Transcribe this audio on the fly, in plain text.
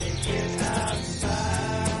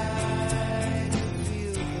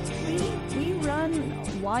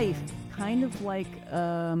life, kind of like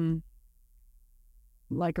a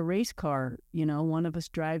race car. You know, one of us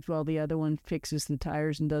drives while the other one fixes the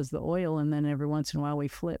tires and does the oil, and then every once in a while we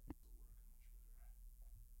flip.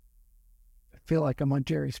 I feel like I'm on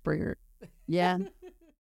Jerry Springer. Yeah.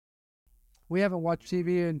 We haven't watched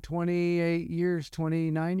TV in 28 years,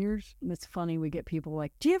 29 years. It's funny, we get people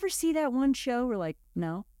like, do you ever see that one show? We're like,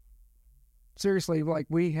 no. Seriously, like,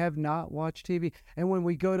 we have not watched TV. And when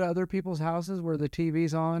we go to other people's houses where the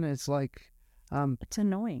TV's on, it's like... it's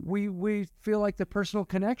annoying. We feel like the personal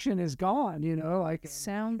connection is gone, you know? Like,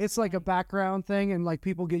 it's like a background thing, and like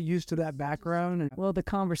people get used to that background. Well, the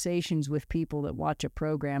conversations with people that watch a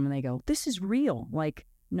program and they go, this is real. Like,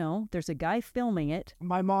 no, there's a guy filming it.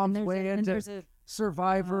 My mom's way into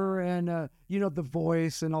Survivor and, you know, The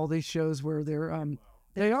Voice and all these shows where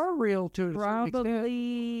they are real to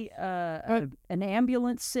probably an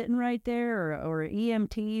ambulance sitting right there or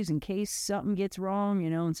EMTs in case something gets wrong, you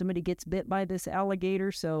know, and somebody gets bit by this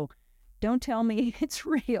alligator. So don't tell me it's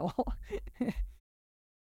real.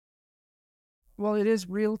 Well, it is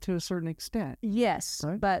real to a certain extent. Yes,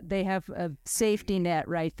 right? But they have a safety net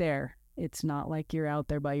right there. It's not like you're out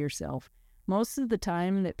there by yourself. Most of the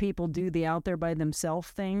time that people do the out there by themselves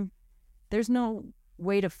thing, there's no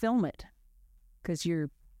way to film it because your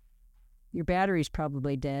battery's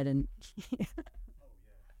probably dead. And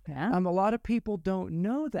yeah. A lot of people don't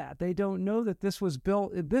know that. They don't know that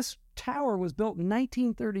this tower was built in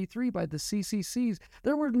 1933 by the CCCs.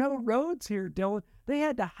 There were no roads here, Dylan. They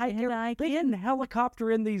had to hike. They didn't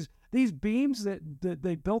helicopter in these beams that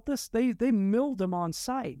they built this. They milled them on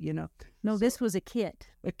site, you know. No, this was a kit.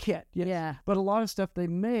 A kit, yes. Yeah. But a lot of stuff they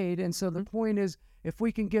made. And so the point is, if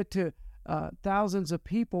we can get to thousands of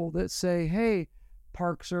people that say, hey,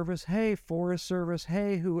 Park Service, hey, Forest Service,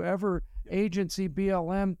 hey, whoever, agency,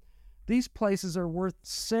 BLM, these places are worth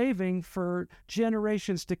saving for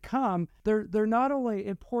generations to come. They're not only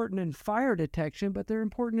important in fire detection, but they're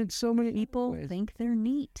important in so many people ways. Think they're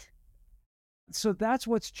neat. So that's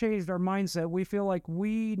what's changed our mindset. We feel like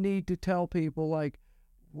we need to tell people like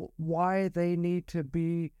why they need to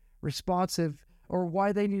be responsive, or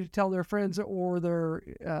why they need to tell their friends or their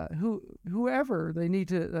whoever. They need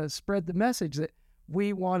to spread the message that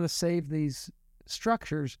we want to save these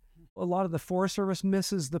structures. A lot of the Forest Service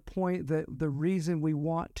misses the point that the reason we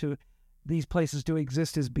want these places to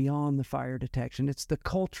exist is beyond the fire detection. It's the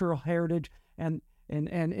cultural heritage and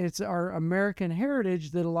it's our American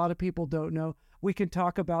heritage that a lot of people don't know. We can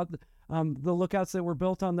talk about the lookouts that were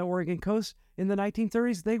built on the Oregon coast in the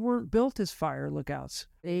 1930s. They weren't built as fire lookouts.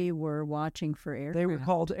 They were watching for aircraft. They were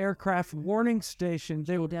called aircraft warning stations.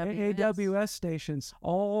 They were AWS stations.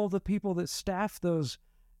 All the people that staffed those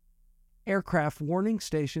aircraft warning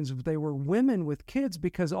stations, they were women with kids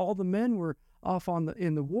because all the men were off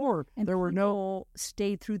in the war. And there were no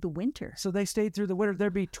stayed through the winter. So they stayed through the winter.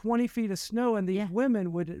 There'd be 20 feet of snow, and these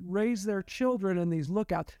women would raise their children in these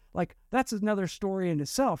lookouts. Like, that's another story in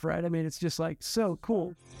itself, right? I mean, it's just like so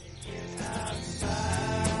cool.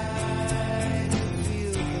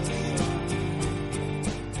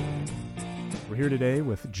 We're here today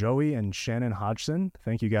with Joey and Shannon Hodgeson.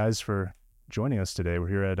 Thank you guys for joining us today. We're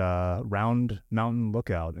here at Round Mountain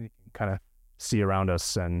Lookout. You can kind of see around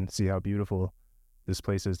us and see how beautiful this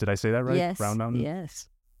place is. Did I say that right? Yes. Round Mountain? Yes.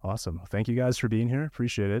 Awesome. Thank you guys for being here.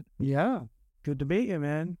 Appreciate it. Yeah. Good to meet you,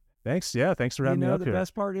 man. Thanks. Yeah, thanks for having me up the here. The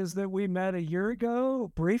best part is that we met a year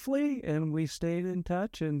ago briefly, and we stayed in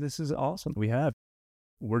touch, and this is awesome. We have.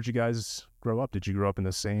 Where'd you guys grow up? Did you grow up in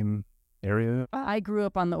the same area? I grew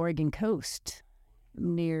up on the Oregon coast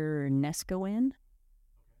near Nescoin.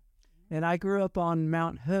 And I grew up on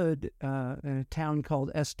Mount Hood in a town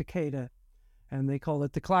called Estacada, and they call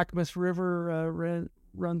it the Clackamas River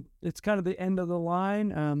run. It's kind of the end of the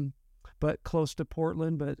line, but close to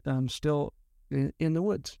Portland, but still in the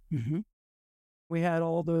woods. Mm-hmm. We had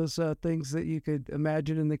all those things that you could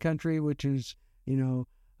imagine in the country, which is,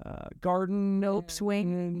 garden, Nope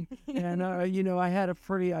swing. And I had a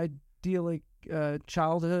pretty idyllic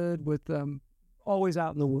childhood with always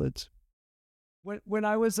out in the woods. When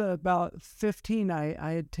I was about 15,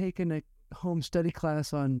 I had taken a home study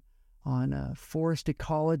class on forest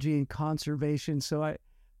ecology and conservation. So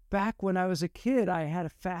back when I was a kid, I had a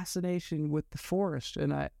fascination with the forest,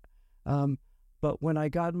 and but when I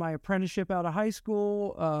got my apprenticeship out of high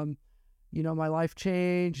school, my life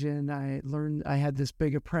changed, and I learned I had this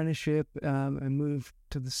big apprenticeship and moved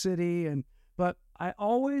to the city, but I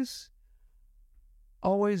always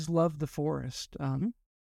loved the forest.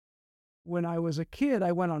 When I was a kid,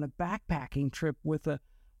 I went on a backpacking trip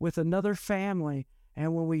with another family,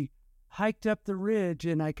 and when we hiked up the ridge,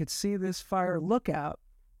 and I could see this fire lookout,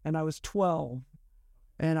 and I was 12,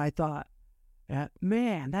 And I thought,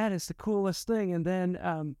 man, that is the coolest thing. And then,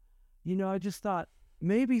 I just thought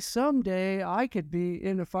maybe someday I could be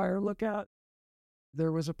in a fire lookout.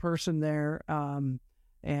 There was a person there,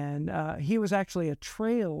 and he was actually a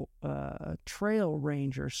trail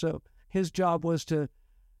ranger. So his job was to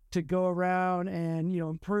go around and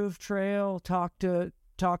improve trail, talk to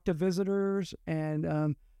visitors,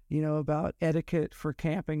 and about etiquette for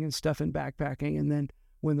camping and stuff and backpacking. And then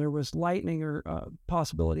when there was lightning or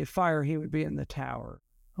possibility of fire, he would be in the tower.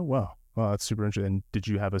 Oh, wow. Well, that's super interesting. And did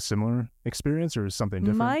you have a similar experience or something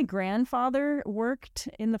different? My grandfather worked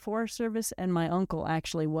in the Forest Service, and my uncle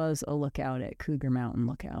actually was a lookout at Cougar Mountain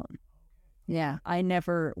Lookout. Yeah, I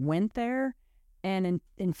never went there. And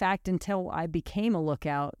in fact, until I became a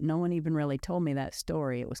lookout, no one even really told me that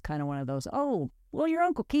story. It was kind of one of those, oh, well, your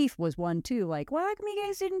Uncle Keith was one too. Like, well, how come you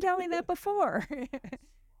guys didn't tell me that before?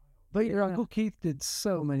 But your Uncle Keith did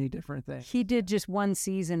so many different things. He did just one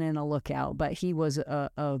season in a lookout, but he was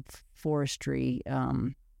a forestry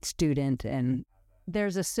student, and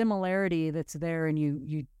there's a similarity that's there, and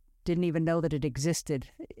you didn't even know that it existed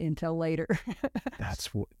until later.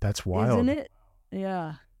 That's wild, isn't it?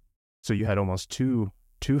 Yeah. So you had almost two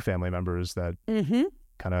family members that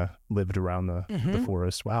kind of lived around the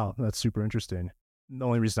forest. Wow, that's super interesting. The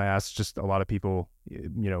only reason I ask, just a lot of people,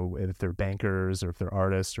 if they're bankers or if they're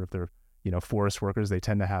artists or if they're, forest workers, they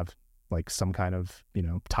tend to have like some kind of,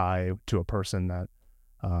 tie to a person that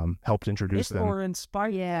helped introduce them. Or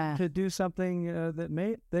inspired to do something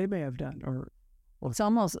that they may have done. Or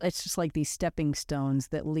it's just like these stepping stones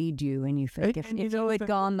that lead you, and you think if you had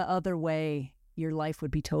gone the other way, your life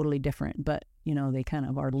would be totally different. But, they kind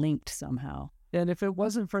of are linked somehow. And if it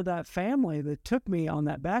wasn't for that family that took me on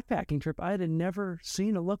that backpacking trip, I'd have never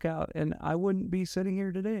seen a lookout, and I wouldn't be sitting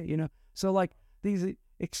here today, So like these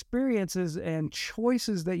experiences and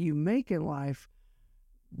choices that you make in life,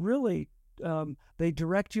 really, they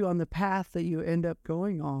direct you on the path that you end up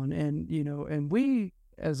going on. And, and we,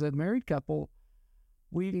 as a married couple,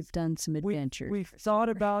 we've done some adventures. We've thought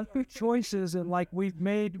about choices, and like we've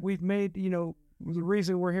made, the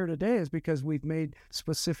reason we're here today is because we've made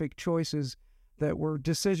specific choices that were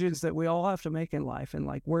decisions that we all have to make in life. And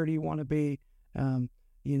like, where do you want to be? And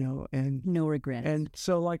no regrets. And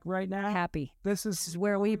so like right now, happy. This is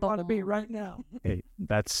where we want to be right now. Hey,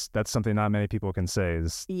 that's something not many people can say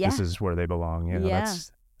is this is where they belong.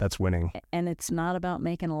 That's winning. And it's not about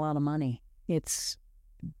making a lot of money. It's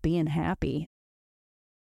being happy.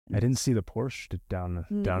 I didn't see the Porsche down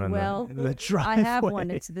in the driveway. I have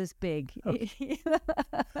one. It's this big.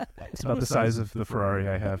 It's about the size of the Ferrari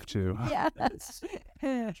I have too. Yes.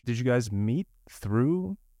 Did you guys meet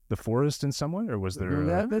through the forest in some way, or was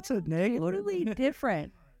there? That's a negative. Totally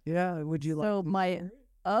different. Yeah. Would you like? So my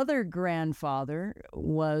other grandfather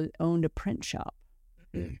owned a print shop,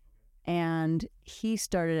 and he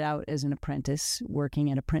started out as an apprentice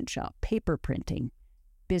working at a print shop, paper printing.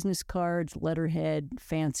 Business cards, letterhead,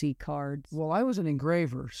 fancy cards. Well, I was an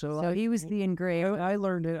engraver, so he was the engraver. I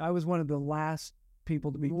learned it. I was one of the last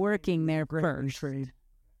people to be working there first. Trade.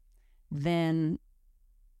 Then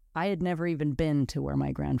I had never even been to where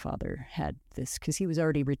my grandfather had this, because he was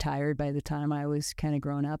already retired by the time I was kind of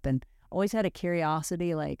grown up, and always had a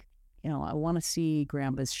curiosity, like, I want to see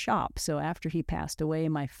Grandpa's shop. So after he passed away,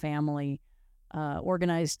 my family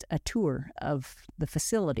organized a tour of the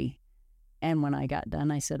facility. And when I got done,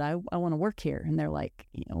 I said, I want to work here. And they're like,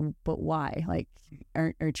 but why? Like,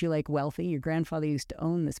 aren't you like wealthy? Your grandfather used to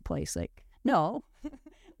own this place. Like, no,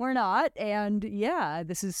 we're not. And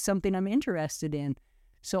this is something I'm interested in.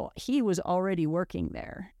 So he was already working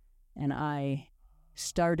there, and I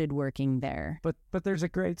started working there. But there's a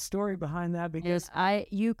great story behind that, because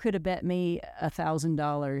you could have bet me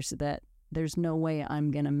 $1,000 that there's no way I'm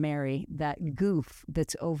going to marry that goof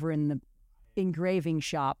that's over in the engraving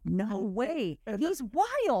shop. No way. He's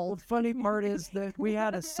wild. The funny part is that we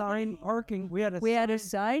had assigned parking. We had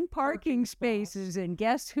assigned parking spaces, and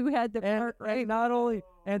guess who had the park? And not only,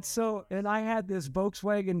 and I had this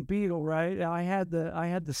Volkswagen Beetle, right? And I had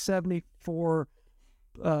the 74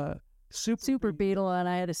 Super Beetle, and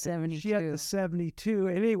I had a 72. She had the 72.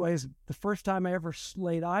 Anyways, the first time I ever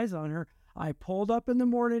laid eyes on her, I pulled up in the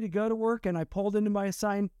morning to go to work, and I pulled into my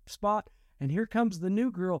assigned spot, and here comes the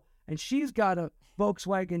new girl. And she's got a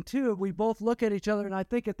Volkswagen too. We both look at each other, and I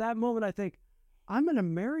think at that moment, I'm going to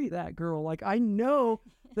marry that girl. Like, I know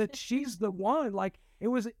that she's the one. Like, it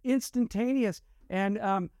was instantaneous. And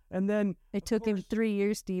then it took him 3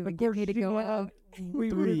 years to even get me to go out.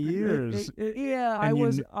 3 years. I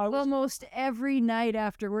was almost every night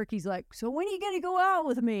after work. He's like, "So when are you going to go out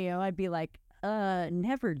with me?" And I'd be like,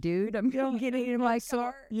 never, dude. I'm getting in my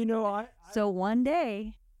car. So one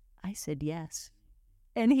day, I said, yes.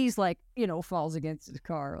 And he's like, falls against his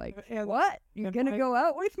car. Like, what? You're going to go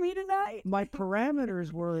out with me tonight? My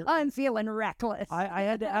parameters were... I'm feeling reckless. I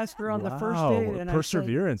had to ask her on the first Wow, date. And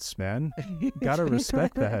perseverance, man. Gotta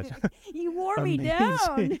respect that. You wore me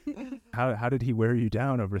down. How did he wear you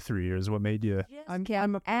down over 3 years? What made you...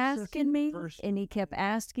 I'm asking me, and he kept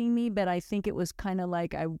asking me, but I think it was kind of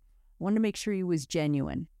like I wanted to make sure he was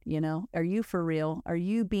genuine, Are you for real? Are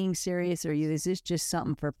you being serious? Is this just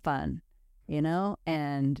something for fun?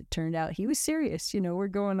 And it turned out he was serious. We're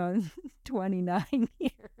going on 29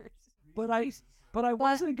 years. But I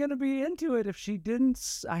wasn't going to be into it if she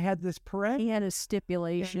didn't. I had this He had a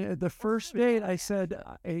stipulation. The first date, I said,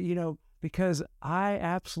 because I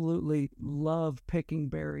absolutely love picking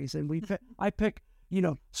berries. And I pick,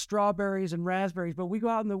 strawberries and raspberries. But we go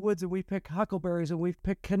out in the woods and we pick huckleberries and we've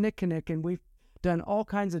picked kinnikinnick and we've done all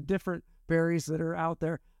kinds of different berries that are out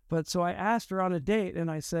there. But so I asked her on a date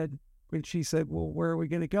and I said, when she said, well, where are we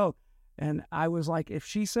going to go? And I was like, if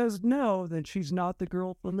she says no, then she's not the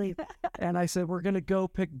girl for me. And I said, we're going to go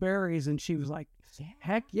pick berries. And she was like,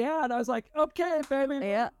 heck yeah. And I was like, okay, baby.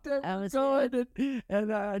 Yeah, I was good.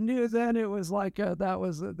 And I knew then it was like,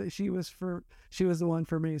 she was the one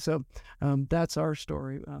for me. So that's our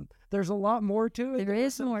story. There's a lot more to it. There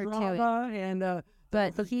is more to it. And,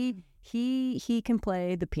 but he can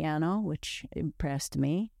play the piano, which impressed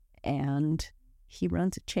me. And he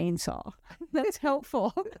runs a chainsaw. That's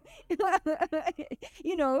helpful. You got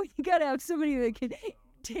to have somebody that can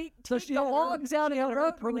take the logs out of the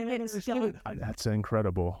road. That's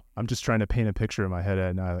incredible. I'm just trying to paint a picture in my head,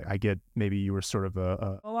 and I get maybe you were sort of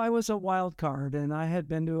Well, I was a wild card, and I had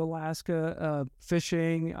been to Alaska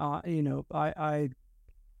fishing.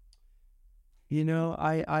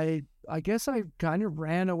 I guess I kind of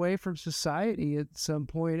ran away from society at some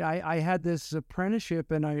point. I had this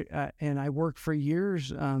apprenticeship, and I worked for years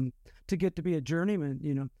to get to be a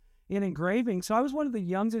journeyman, in engraving. So I was one of the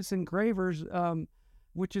youngest engravers,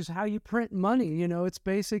 which is how you print money. It's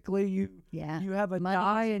basically you have a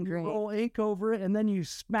die and you roll ink over it, and then you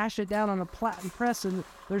smash it down on a platen press, and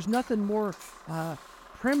there's nothing more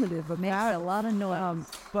primitive about makes a lot of noise.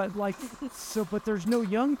 But there's no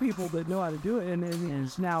young people that know how to do it,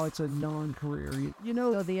 and now it's a non-career.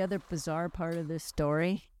 So the other bizarre part of this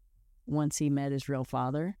story, once he met his real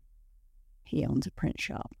father, he owns a print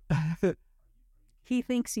shop. He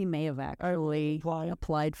thinks he may have actually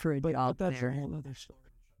applied for a job that's there. A whole other story.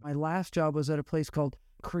 My last job was at a place called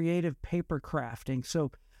Creative Paper Crafting.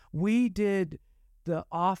 So we did the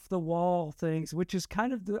off-the-wall things, which is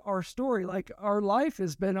kind of our story. Like, our life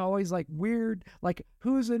has been always like weird, like,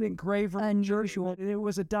 who's an engraver? Unusual. And it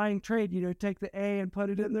was a dying trade, take the A and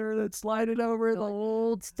put it in there and then slide it over. The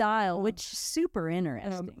old style, which is super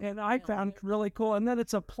interesting. And I found really cool. And then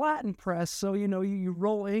it's a platen press, so, you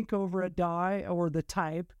roll ink over a die or the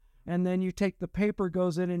type, and then you take the paper,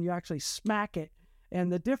 goes in, and you actually smack it. And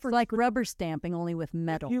the difference, it's like rubber stamping, only with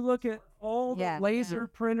metal. If you look at all the laser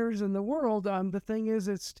printers in the world, the thing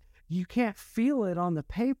is, you can't feel it on the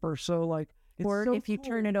paper. So, like, or if you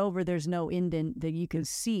turn it over, there's no indent that you can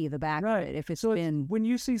see the back of it. If it's been when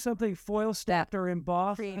you see something foil stamped or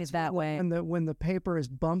embossed, created that way, and when the paper is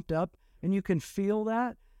bumped up, and you can feel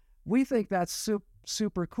that, we think that's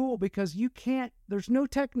super cool because there's no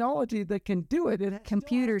technology that can do it.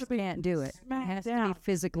 Computers can't do it. It has to be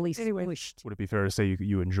physically squished. Would it be fair to say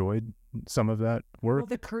you enjoyed some of that work? Well,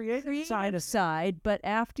 the creative side, but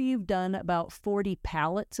after you've done about 40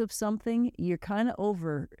 pallets of something, you're kind of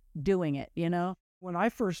overdoing it, When I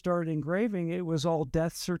first started engraving, it was all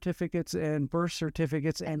death certificates and birth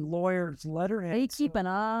certificates and lawyers' letterheads. They keep an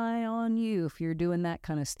eye on you if you're doing that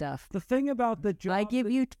kind of stuff. The thing about the job... I give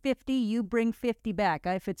you 50, you bring 50 back.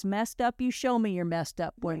 If it's messed up, you show me your messed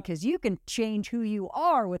up one, because you can change who you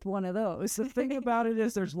are with one of those. The thing about it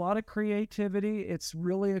is there's a lot of creativity. It's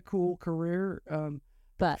really a cool career.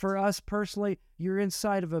 But for us personally, you're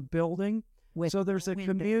inside of a building. So there's a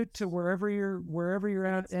commute to wherever you're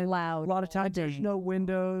at, and loud. A lot of times there's no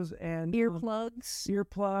windows and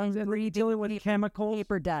earplugs, and we're dealing with chemicals,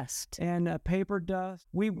 paper dust, paper dust.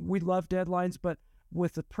 We love deadlines, but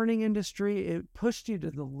with the printing industry, it pushed you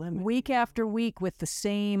to the limit. Week after week with the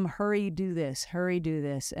same hurry, do this,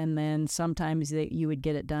 and then sometimes you would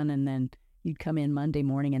get it done, and then you'd come in Monday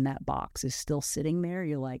morning and that box is still sitting there.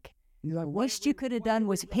 You're like, what you could have done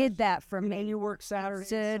was hid that from me. And you work Saturday.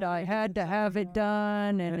 Said I had to have it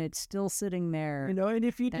done, and it's still sitting there. And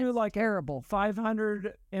if you do like terrible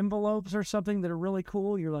 500 envelopes or something that are really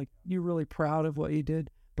cool, you're really proud of what you did.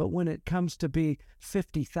 But when it comes to be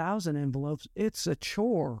 50,000 envelopes, it's a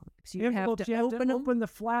chore. So you have to open the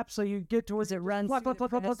flap so you get towards it runs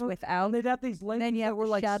without. And they'd have these ladies Then you have that were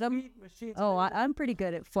to like shut 'em. speed machines. Oh, I'm pretty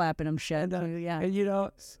good at flapping them shut. And, Yeah.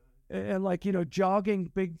 and and like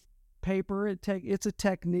jogging big paper, it's a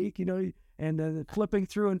technique, and then flipping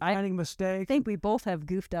through and finding mistakes. I think we both have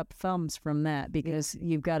goofed up thumbs from that because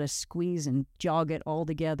you've got to squeeze and jog it all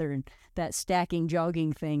together, and that stacking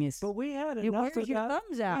jogging thing is. But we had it enough wears of your that.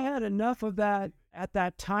 thumbs out. I had enough of that at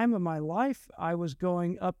that time of my life. I was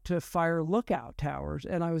going up to fire lookout towers,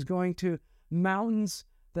 and I was going to mountains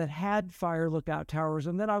that had fire lookout towers,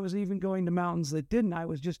 and then I was even going to mountains that didn't. I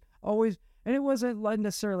was just always, and it wasn't like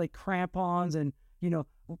necessarily crampons and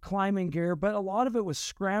climbing gear, but a lot of it was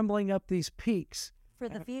scrambling up these peaks For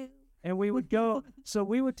the view. and we would go. So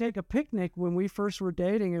we would take a picnic when we first were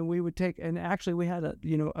dating, and we would take, and actually we had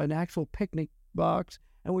an actual picnic box,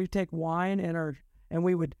 and we'd take wine and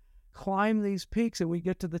we would climb these peaks, and we'd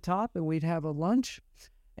get to the top, and we'd have a lunch,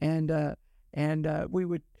 and we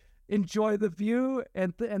would enjoy the view,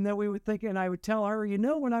 and then we would think, and I would tell her,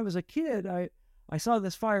 when I was a kid, I saw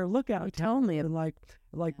this fire lookout. Tell me, and like,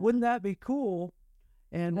 wouldn't that be cool?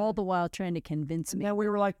 And all the while trying to convince me. Now we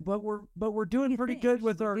were like, but we're doing pretty good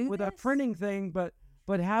with our printing thing, but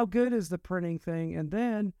how good is the printing thing? And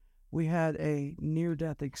then we had a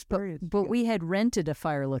near-death experience. But we had rented a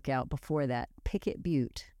fire lookout before that, Picket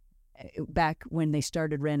Butte, back when they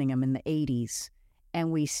started renting them in the 80s,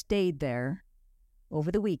 and we stayed there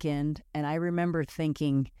over the weekend. And I remember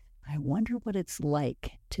thinking, I wonder what it's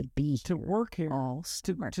like to be to work here all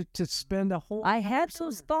summer. to spend a whole. I had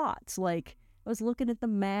those thoughts, like. I was looking at the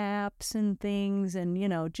maps and things, and,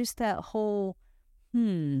 just that whole,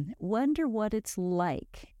 wonder what it's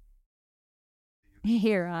like.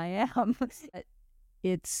 Here I am.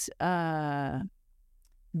 It's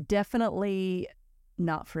definitely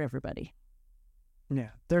not for everybody. Yeah,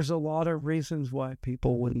 there's a lot of reasons why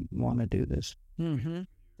people wouldn't want to do this. Mm-hmm.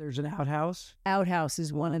 There's an outhouse. Outhouse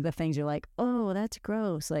is one of the things you're like, oh, that's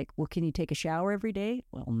gross. Like, well, can you take a shower every day?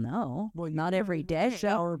 Well, no, not every day.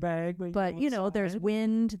 Shower bag. But, there's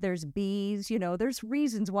wind, there's bees, there's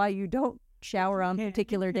reasons why you don't shower on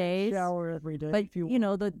particular days. Shower every day.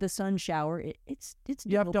 But, the sun shower, it's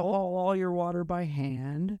you have to haul all your water by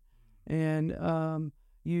hand. And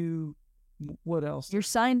what else? You're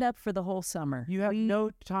signed up for the whole summer. You have no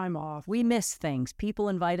time off. We miss things. People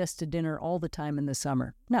invite us to dinner all the time in the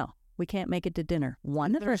summer. No, we can't make it to dinner.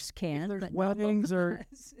 One of us can. There's weddings or,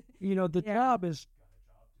 the job is.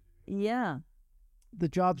 Yeah. The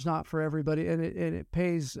job's not for everybody, and it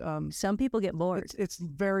pays. Some people get bored. It's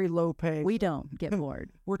very low pay. We don't get bored.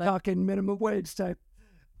 We're talking minimum wage type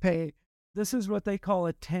pay. This is what they call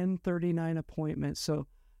a 1039 appointment. So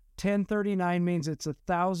 1039 means it's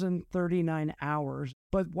 1,039 hours.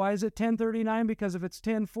 But why is it 1039? Because if it's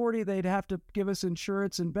 1040, they'd have to give us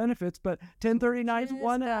insurance and benefits. But 1039 is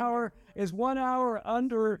 1 hour is 1 hour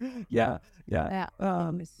under. Yeah.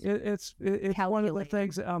 It's one of the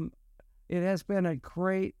things. It has been a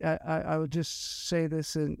great. I would just say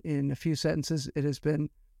this in a few sentences. It has been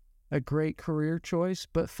a great career choice,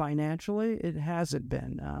 but financially, it hasn't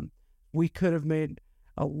been. We could have made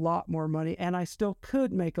a lot more money, and I still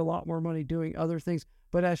could make a lot more money doing other things.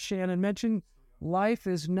 But as Shannon mentioned, life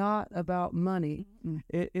is not about money.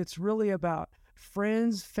 It's really about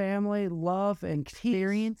friends, family, love, and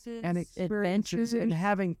experiences, adventures, and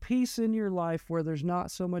having peace in your life where there's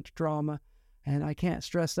not so much drama. And I can't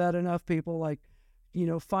stress that enough. People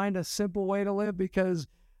find a simple way to live because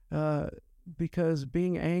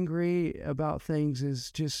being angry about things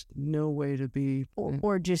is just no way to be.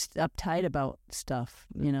 Or just uptight about stuff,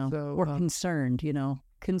 or concerned,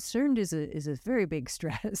 Concerned is a very big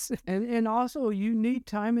stress. And also you need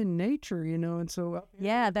time in nature, and so.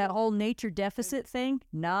 Yeah, that whole nature deficit thing,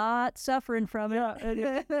 not suffering from it.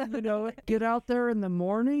 Yeah, and, get out there in the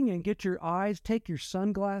morning and take your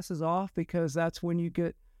sunglasses off, because that's when you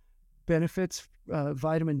get benefits,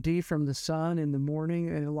 vitamin D from the sun in the morning.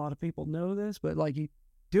 And a lot of people know this, but you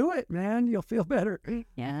do it, man, you'll feel better.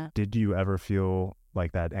 Yeah. Did you ever feel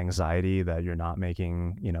like that anxiety that you're not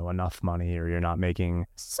making, enough money, or you're not making?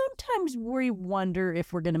 Sometimes we wonder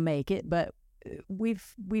if we're going to make it, but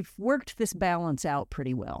we've worked this balance out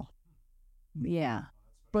pretty well. Yeah.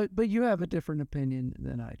 But you have a different opinion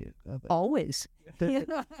than I do. Always.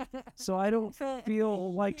 So I don't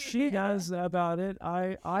feel like she does about it.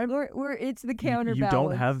 It's the counterbalance. You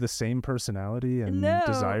don't have the same personality and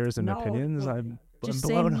desires and opinions. I'm just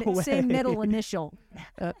blown away. Same middle initial.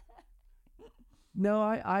 No,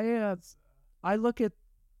 I look at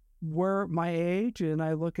where my age, and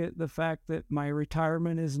I look at the fact that my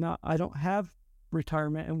retirement is not. I don't have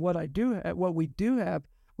retirement. And what we do have,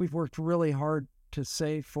 we've worked really hard to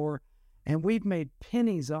save for, and we've made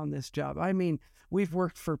pennies on this job. I mean, we've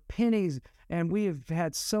worked for pennies, and we have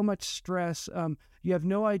had so much stress. You have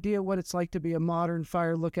no idea what it's like to be a modern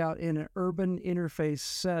fire lookout in an urban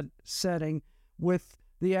interface setting with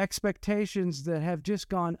the expectations that have just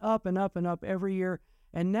gone up and up and up every year.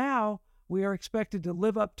 And now we are expected to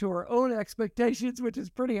live up to our own expectations, which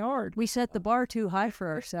is pretty hard. We set the bar too high for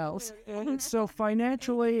ourselves. And so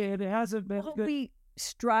financially, it hasn't been good. We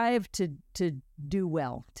strive to do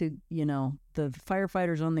well, to, the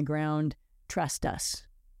firefighters on the ground trust us.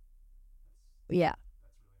 Yeah.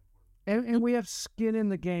 And we have skin in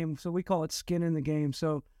the game, so we call it skin in the game.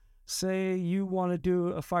 So say you want to do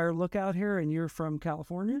a fire lookout here and you're from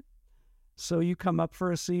California, so you come up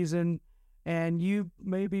for a season and you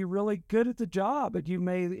may be really good at the job and you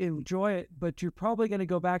may enjoy it, but you're probably going to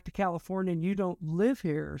go back to California and you don't live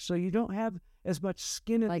here, so you don't have as much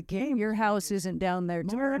skin in the game. Your house isn't down there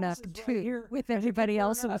torn up with everybody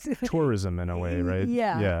else's. Tourism in a way, right?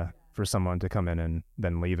 Yeah. For someone to come in and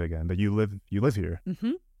then leave again, but you live here.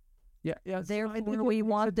 Mm-hmm. Yeah. Therefore, we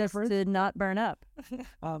want this to not burn up.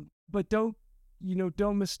 But don't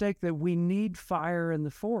mistake that we need fire in the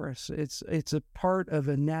forest. It's a part of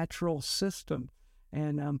a natural system,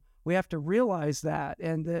 and we have to realize that.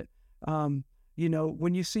 And that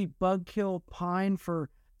when you see bug kill pine for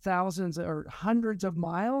thousands or hundreds of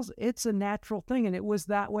miles, it's a natural thing, and it was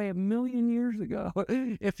that way 1,000,000 years ago.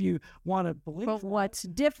 If you want to believe. But what's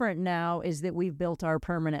different now is that we've built our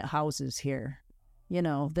permanent houses here.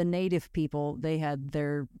 The native people, they had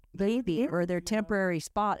their baby or their temporary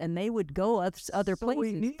spot, and they would go other places.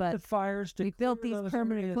 We need but the fires to we built these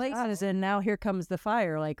permanent places, and now here comes the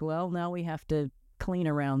fire. Now we have to clean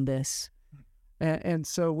around this. And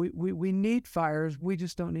so we need fires. We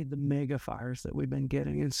just don't need the mega fires that we've been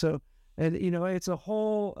getting. And so, it's a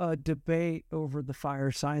whole debate over the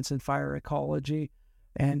fire science and fire ecology.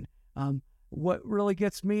 And what really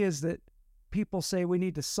gets me is that people say we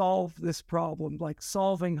need to solve this problem, like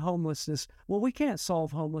solving homelessness. Well, we can't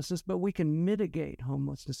solve homelessness, but we can mitigate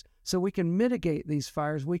homelessness. So we can mitigate these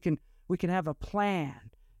fires. We can have a plan,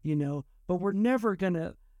 but we're never going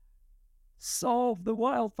to solve the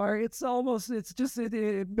wildfire.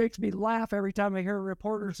 It makes me laugh every time I hear a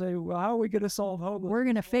reporter say, well, how are we going to solve homelessness? We're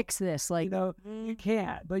going to fix this. You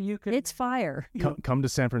can't, but you can. It's fire. Come to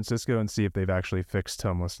San Francisco and see if they've actually fixed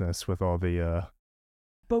homelessness with all the...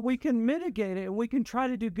 But we can mitigate it, and we can try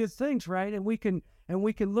to do good things, right? And we can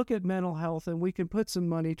look at mental health, and we can put some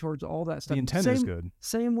money towards all that stuff. The intent is good.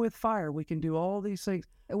 Same with fire. We can do all these things.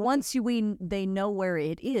 Once they know where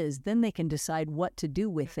it is, then they can decide what to do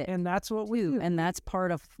with it. And that's what we do. And that's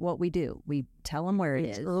part of what we do. We tell them where it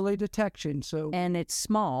is. It's early detection. And it's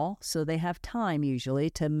small, so they have time usually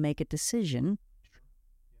to make a decision.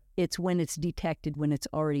 It's when it's detected, when it's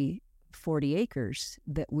already 40 acres,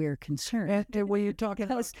 that we're concerned. And when you're talking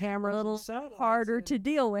about cameras, a little harder to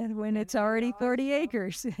deal with when it's already 30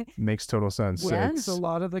 acres. Makes total sense. Yes. A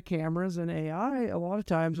lot of the cameras and AI, a lot of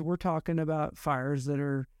times we're talking about fires that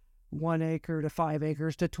are 1 acre to 5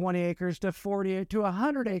 acres to 20 acres to 40 to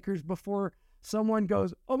 100 acres before someone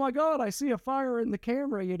goes, oh my God, I see a fire in the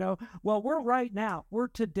camera, Well, we're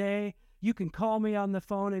today. You can call me on the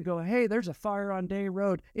phone and go, hey, there's a fire on Day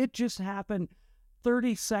Road. It just happened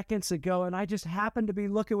 30 seconds ago, and I just happened to be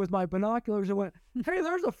looking with my binoculars and went, hey,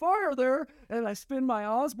 there's a fire there. And I spin my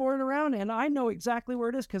Osborne around, and I know exactly where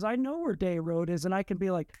it is because I know where Day Road is. And I can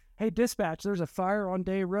be like, hey, dispatch, there's a fire on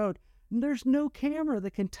Day Road. And there's no camera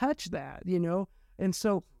that can touch that, And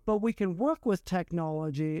so, but we can work with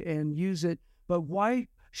technology and use it. But why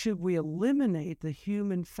should we eliminate the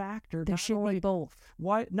human factor? There should be both.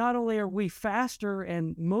 Why? Not only are we faster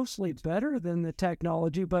and mostly better than the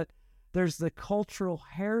technology, but there's the cultural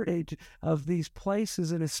heritage of these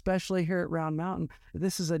places, and especially here at Round Mountain.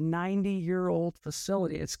 This is a 90-year-old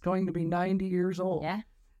facility. It's going to be 90 years old. Yeah.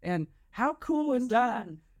 And how cool is that?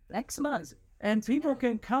 Next month. And people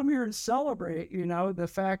can come here and celebrate, the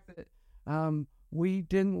fact that we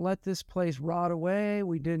didn't let this place rot away.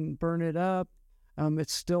 We didn't burn it up.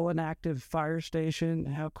 It's still an active fire station.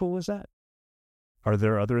 How cool is that? Are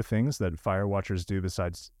there other things that fire watchers do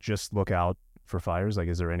besides just look out for fires?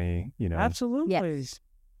 Is there any, Absolutely. Yes.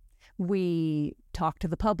 We talk to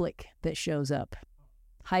the public that shows up.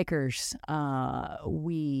 Hikers.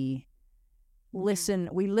 We listen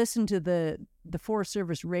to the Forest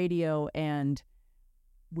Service radio, and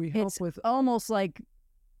we help with almost like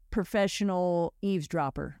professional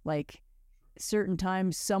eavesdropper. Like certain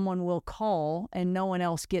times someone will call and no one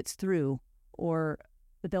else gets through, or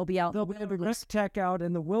but they'll be out. They'll be a risk tech out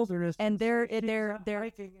in the wilderness, and they're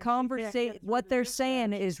conversation. What they're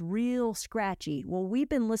saying is real scratchy. Well, we've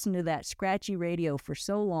been listening to that scratchy radio for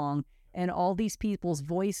so long, and all these people's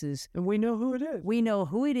voices, and we know who it is. We know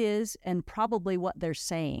who it is, and probably what they're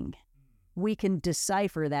saying. We can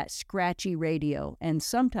decipher that scratchy radio, and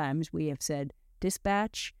sometimes we have said,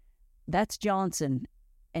 "Dispatch, that's Johnson,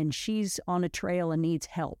 and she's on a trail and needs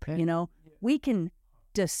help." Okay. You know, we can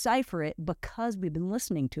decipher it because we've been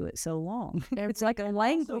listening to it so long. It's like a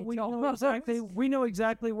language. We know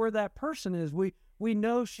exactly where that person is. We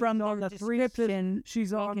know she's from on the description.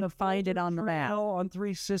 She's on the find it on the map on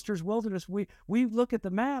Three Sisters Wilderness. We look at the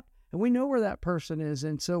map and we know where that person is,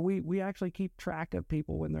 and so we actually keep track of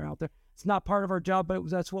people when they're out there. It's not part of our job, but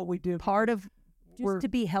that's what we do. Part of just to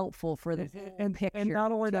be helpful for the picture. And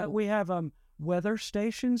not only that, we have weather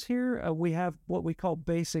stations here. We have what we call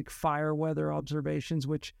basic fire weather observations,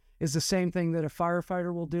 which is the same thing that a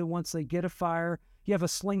firefighter will do once they get a fire. You have a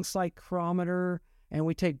sling psychrometer, and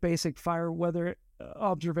we take basic fire weather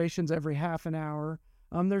observations every half an hour.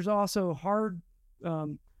 There's also hard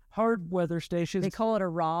weather stations. They call it a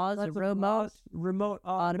RAWS, a remote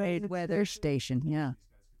automated weather station. Yeah.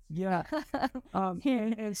 Yeah.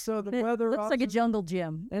 And so the weather looks like a jungle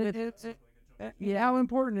gym. How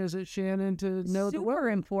important is it, Shannon, to know the weather? Super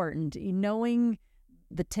important. Knowing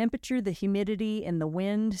the temperature, the humidity, and the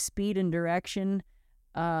wind, speed, and direction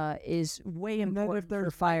is way important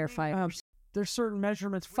for firefighters. There's certain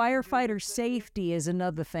measurements. Firefighter safety is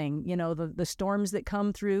another thing. You know, the storms that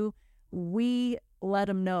come through, we let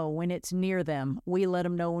them know when it's near them. We let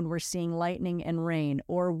them know when we're seeing lightning and rain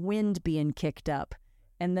or wind being kicked up.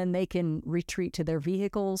 And then they can retreat to their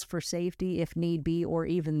vehicles for safety if need be, or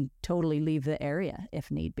even totally leave the area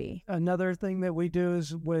if need be. Another thing that we do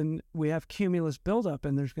is when we have cumulus buildup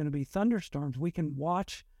and there's going to be thunderstorms, we can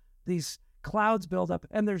watch these clouds build up,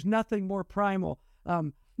 and there's nothing more primal.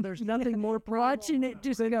 There's nothing more primal. Watching it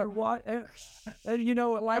just go. And you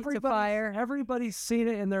know, everybody's seen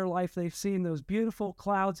it in their life. They've seen those beautiful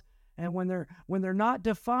clouds. And when they're not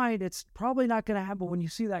defined, it's probably not going to happen. When you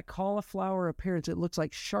see that cauliflower appearance, it looks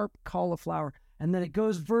like sharp cauliflower, and then it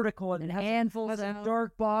goes vertical and it has a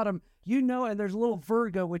dark bottom. You know, and there's a little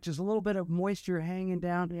vertigo, which is a little bit of moisture hanging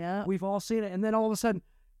down. Yeah, we've all seen it. And then all of a sudden,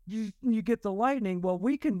 you get the lightning. Well,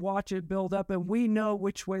 we can watch it build up, and we know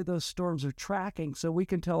which way those storms are tracking, so we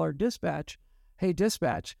can tell our dispatch, "Hey,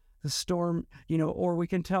 dispatch, the storm," you know, or we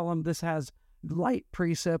can tell them this has light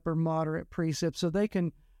precip or moderate precip, so they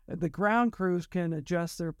can. The ground crews can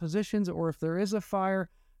adjust their positions, or if there is a fire,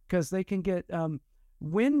 because they can get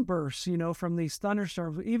wind bursts, you know, from these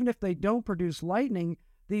thunderstorms. Even if they don't produce lightning,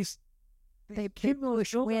 they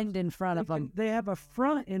push wind in front of them. They have a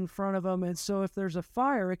front in front of them, and so if there's a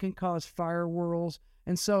fire, it can cause fire whirls.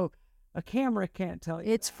 And so a camera can't tell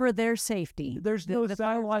you. It's for their safety. There's no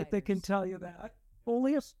satellite that can tell you that.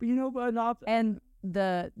 Only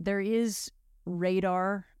there is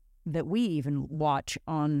radar that we even watch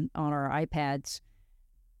on our iPads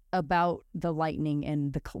about the lightning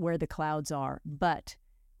and where the clouds are. But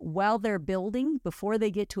while they're building, before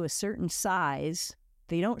they get to a certain size,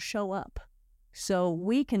 they don't show up. So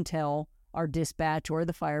we can tell our dispatch or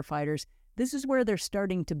the firefighters, this is where they're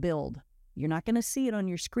starting to build. You're not going to see it on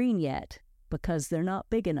your screen yet because they're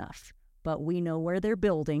not big enough, but we know where they're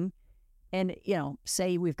building. And, you know,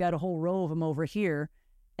 say we've got a whole row of them over here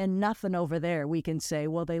and nothing over there, we can say,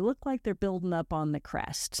 well, they look like they're building up on the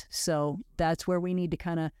crest. So that's where we need to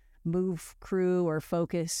kind of move crew or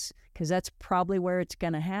focus, because that's probably where it's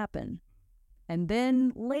going to happen. And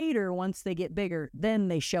then later, once they get bigger, then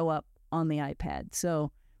they show up on the iPad.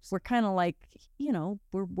 So we're kind of like, you know,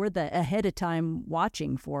 we're the ahead of time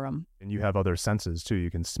watching for them. And you have other senses too. You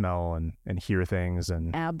can smell and hear things,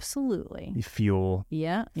 and absolutely you feel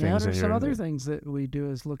things. There's some other things that we do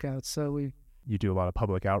as lookouts. So you do a lot of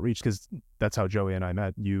public outreach, because that's how Joey and I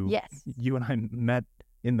met. You and I met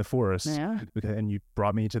in the forest, and you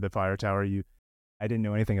brought me to the fire tower. I didn't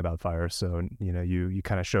know anything about fire, so you know, you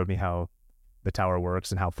kind of showed me how the tower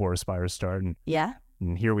works and how forest fires start,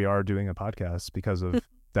 and here we are doing a podcast because of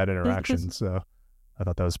that interaction. So I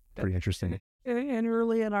thought that was pretty interesting. And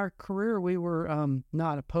early in our career, we were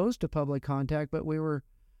not opposed to public contact, but we were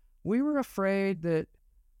afraid that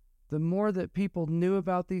the more that people knew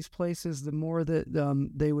about these places, the more that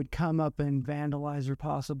they would come up and vandalize or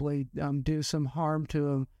possibly do some harm to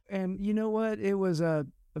them. And you know what? It was a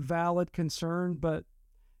valid concern, but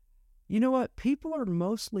you know what? People are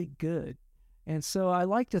mostly good. And so I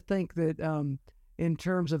like to think that in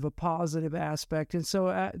terms of a positive aspect. And so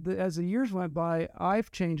as the years went by,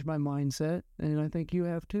 I've changed my mindset, and I think you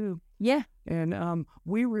have too. Yeah. And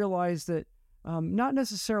we realized that not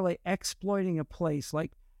necessarily exploiting a place.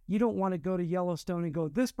 Like, you don't want to go to Yellowstone and go,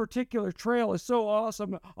 this particular trail is so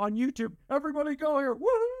awesome on YouTube. Everybody go here.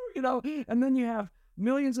 Woohoo! And then you have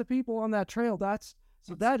millions of people on that trail.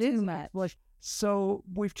 That is much. So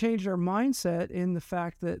we've changed our mindset in the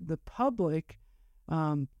fact that the public,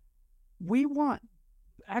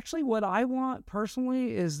 actually what I want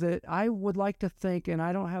personally is that I would like to think, and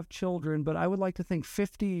I don't have children, but I would like to think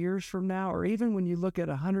 50 years from now, or even when you look at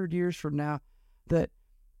 100 years from now, that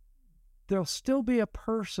there'll still be a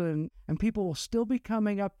person and people will still be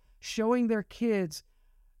coming up showing their kids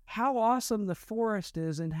how awesome the forest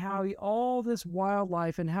is and how all this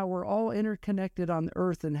wildlife and how we're all interconnected on the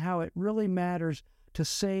earth and how it really matters to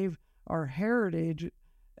save our heritage,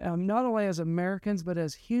 not only as Americans, but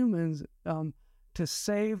as humans, to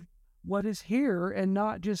save what is here and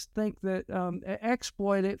not just think that,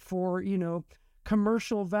 exploit it for,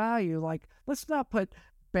 commercial value. Like, let's not put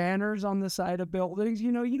banners on the side of buildings.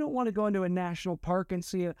 You don't want to go into a national park and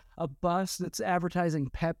see a bus that's advertising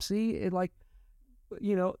Pepsi.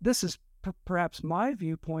 This is perhaps my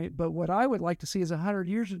viewpoint, but what I would like to see is 100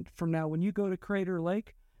 years from now, when you go to Crater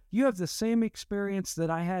Lake, you have the same experience that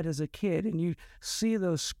I had as a kid, and you see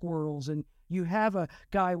those squirrels, and you have a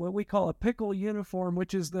guy, what we call a pickle uniform,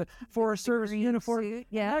 which is the Forest Service uniform. Suit,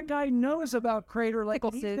 yeah. That guy knows about Crater Lake.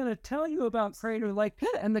 Pickle He's suit. going to tell you about Crater Lake,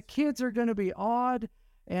 and the kids are going to be awed,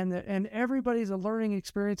 and everybody's a learning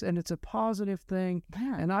experience, and it's a positive thing.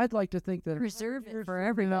 Yeah. And I'd like to think that Preserve it for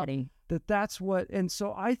everybody. that's what, and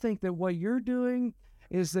so I think that what you're doing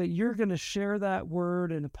is that you're going to share that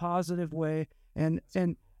word in a positive way, and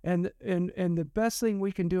the best thing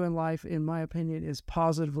we can do in life, in my opinion, is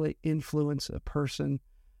positively influence a person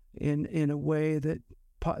in a way that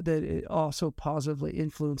it also positively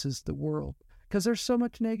influences the world, because there's so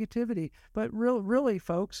much negativity. But really,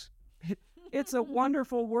 folks, it's a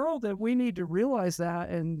wonderful world, that we need to realize that,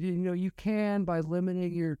 and you can, by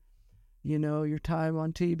limiting your time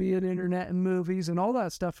on TV and internet and movies and all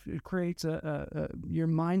that stuff, it creates your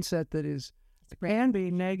mindset that can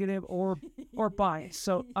be negative or biased.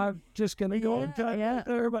 So I'm just going to go and cut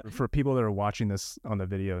there. But for people that are watching this on the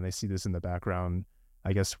video and they see this in the background,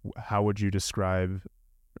 I guess, how would you describe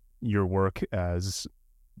your work as?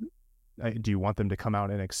 Do you want them to come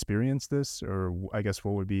out and experience this, or I guess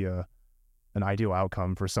what would be an ideal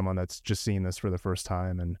outcome for someone that's just seeing this for the first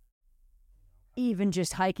time? And Even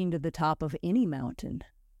just hiking to the top of any mountain.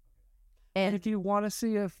 And if you want to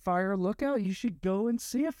see a fire lookout, you should go and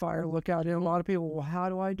see a fire lookout. And a lot of people, well, how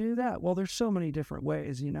do I do that? Well, there's so many different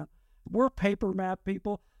ways, We're paper map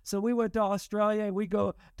people. So we went to Australia. We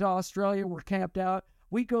go to Australia. We're camped out.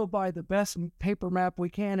 We go by the best paper map we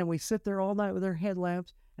can, and we sit there all night with our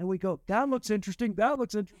headlamps, and we go, that looks interesting. That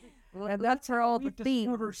looks interesting. And that's where all the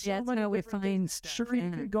themes. That's how we find stuff. Sure, you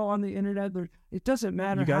can go on the internet. It doesn't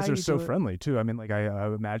matter. You guys how are you so do it. friendly too. I mean, like I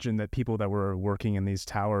imagine that people that were working in these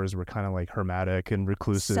towers were kind of like hermetic and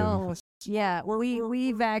reclusive. So, yeah,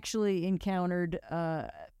 we've actually encountered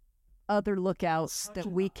other lookouts that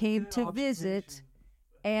we came to visit,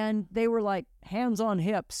 and they were like, hands on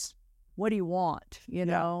hips. What do you want?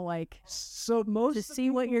 So most to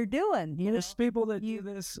see what you're doing. Most people that do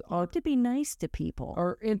this to be nice to people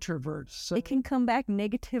are introverts. So they can come back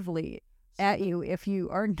negatively at you if you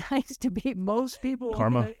are nice to people. Most people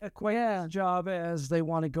Karma. equate this job as they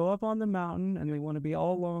want to go up on the mountain and they want to be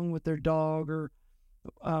all alone with their dog, or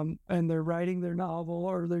and they're writing their novel,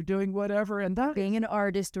 or they're doing whatever, and that being an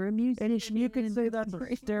artist or a musician. And you can say that's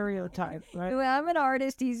a stereotype, right? Well, I'm an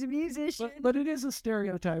artist, he's a musician. But it is a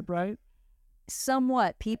stereotype, right?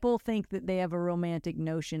 Somewhat. People think that they have a romantic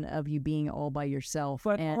notion of you being all by yourself.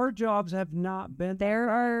 But and our jobs have not been. There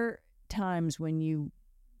are times when you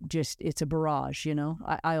it's a barrage,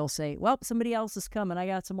 I'll say, well, somebody else is coming. I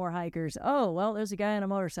got some more hikers. Oh, well, there's a guy on a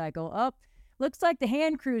motorcycle. Oh, looks like the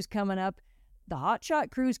hand crew's coming up. The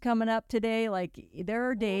hotshot crew's coming up today. Like, there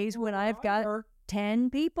are days when I've got 10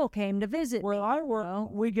 people came to visit Where me. I work,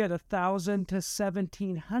 we get 1,000 to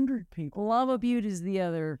 1,700 people. Lava Butte is the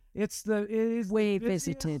other. It is way the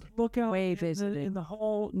visited. Lookout Way in visited. in the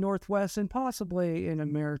whole Northwest, and possibly in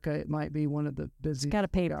America. It might be one of the busiest. It's got a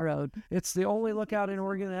paved road. It's the only lookout in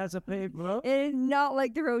Oregon that has a paved road. It's not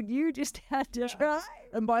like the road you just had to drive.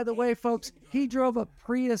 And by the way, folks, he drove a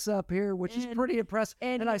Prius up here, which is pretty impressive.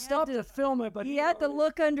 and And I he had stopped to film it, but He had to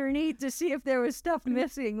look underneath to see if there was stuff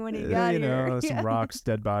missing when he got here. Some rocks,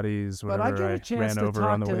 dead bodies, But I whatever. get a chance ran to over talk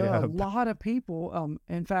on the way to a up. lot of people.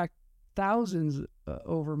 In fact, thousands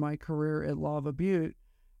over my career at Lava Butte.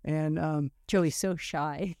 And Joey's so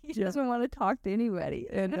shy. He doesn't want to talk to anybody.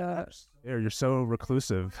 and You're so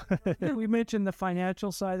reclusive. we mentioned the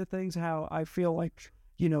financial side of things, how I feel like,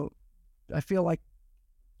 I feel like,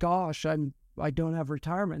 gosh, I don't have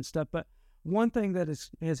retirement and stuff. But one thing that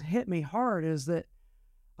has hit me hard is that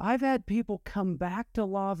I've had people come back to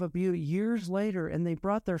Lava Butte years later, and they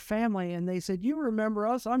brought their family, and they said, "You remember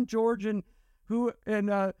us? I'm George and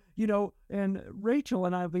and Rachel."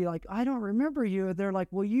 And I'd be like, "I don't remember you." And they're like,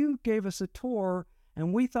 "Well, you gave us a tour,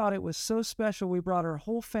 and we thought it was so special. We brought our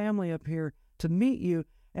whole family up here to meet you."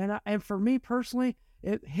 And for me personally,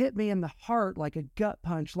 it hit me in the heart like a gut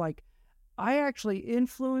punch. Like, I actually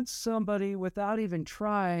influenced somebody without even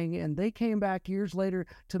trying, and they came back years later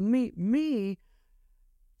to meet me,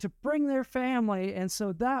 to bring their family. And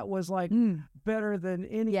so that was like better than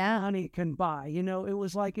any money can buy. It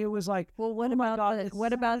was like, well, what about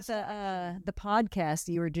the podcast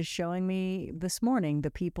you were just showing me this morning, the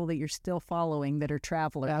people that you're still following that are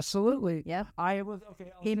travelers? Absolutely. Yeah.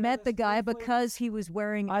 He met the guy because he was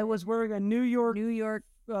wearing I was wearing a New York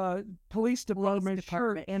police department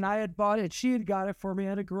shirt, and I had bought it. She had got it for me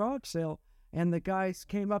at a garage sale. And the guy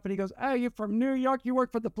came up and he goes, "Hey, you're from New York? You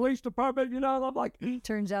work for the police department?" And I'm like,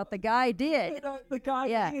 turns out the guy did. The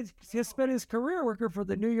guy he spent his career working for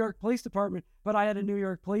the New York Police Department. But I had a New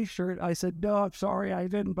York police shirt. I said, "No, I'm sorry, I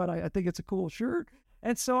didn't, but I think it's a cool shirt."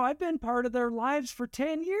 And so I've been part of their lives for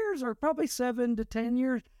 10 years, or probably 7 to 10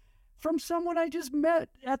 years, from someone I just met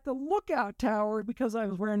at the lookout tower because I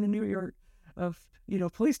was wearing the New York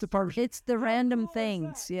police department. It's the random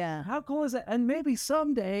things. Yeah. How cool is that? And maybe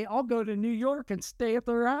someday I'll go to New York and stay at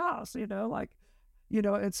their house,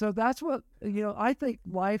 and so that's what, I think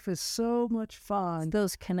life is so much fun. It's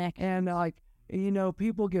those connections. And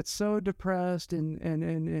people get so depressed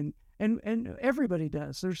and everybody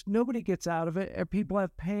does. Nobody gets out of it. People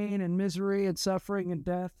have pain and misery and suffering and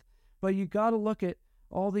death, but you got to look at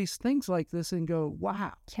all these things like this and go,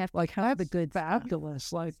 wow, like how the good fabulous.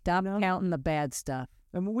 Stuff. Like, stop counting the bad stuff.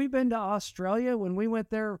 And when we've been to Australia, when we went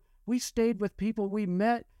there, we stayed with people we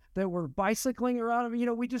met that were bicycling around.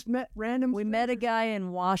 We just met random. We met a guy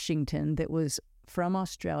in Washington that was from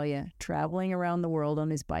Australia, traveling around the world on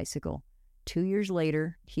his bicycle. 2 years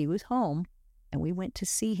later, he was home, and we went to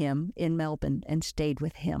see him in Melbourne and stayed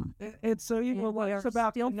with him. And so it's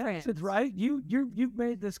about connections, right? You've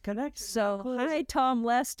made this connection. So hi, Tom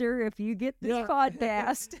Lester, if you get this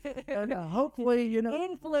podcast, and hopefully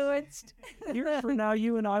influenced. Years from now,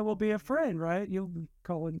 you and I will be a friend, right? You'll be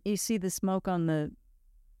calling. You see the smoke on the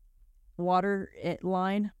water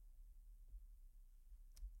line,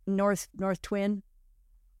 North Twin.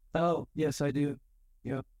 Oh yes, I do.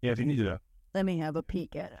 Yeah. If you need to. Let me have a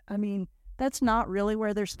peek at it. I mean, that's not really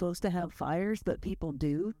where they're supposed to have fires, but people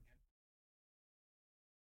do.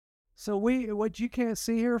 So what you can't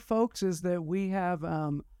see here, folks, is that we have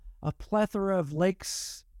a plethora of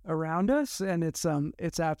lakes around us, and it's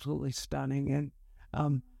absolutely stunning.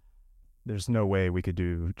 And there's no way we could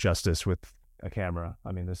do justice with a camera.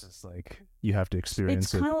 I mean, this is like, you have to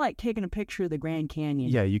experience it. It's kind of like taking a picture of the Grand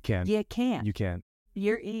Canyon. Yeah, you can. You can. You can.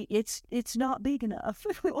 It's not big enough.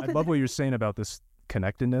 I love what you're saying about this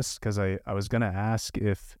connectedness, because I was going to ask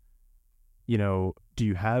if, do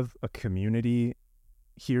you have a community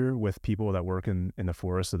here with people that work in the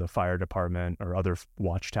forest or the fire department or other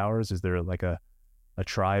watchtowers? Is there like a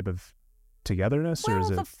tribe of togetherness? Well, or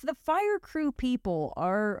is it... the fire crew people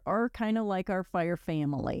are kind of like our fire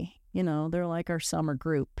family. They're like our summer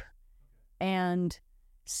group. And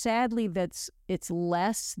sadly, it's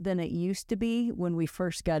less than it used to be. When we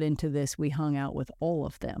first got into this, we hung out with all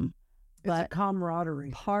of them. But it's a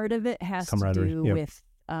camaraderie. Part of it has to do with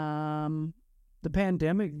the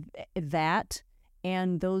pandemic. That,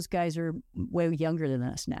 and those guys are way younger than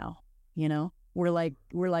us now. We're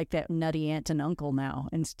like that nutty aunt and uncle now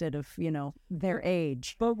instead of their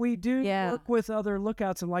age. But we do work with other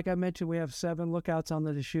lookouts, and like I mentioned, we have 7 lookouts on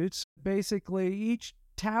the Deschutes. Basically, each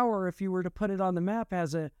tower, if you were to put it on the map,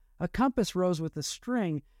 has a compass rose with a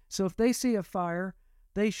string. So if they see a fire,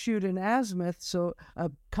 they shoot an azimuth, so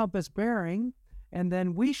a compass bearing, and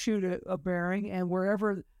then we shoot a bearing, and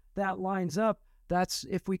wherever that lines up, that's,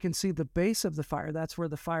 if we can see the base of the fire, that's where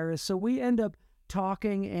the fire is. So we end up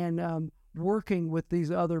talking and working with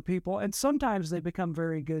these other people, and sometimes they become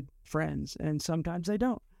very good friends, and sometimes they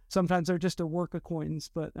don't. Sometimes they're just a work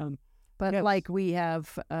acquaintance, but like we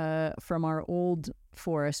have from our old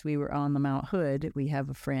forest, we were on the Mount Hood. We have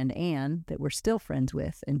a friend, Anne, that we're still friends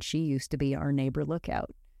with, and she used to be our neighbor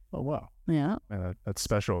lookout. Oh, wow. Yeah. Man, that's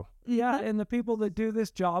special. Yeah, and the people that do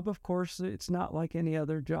this job, of course, it's not like any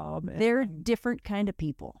other job. They're different kind of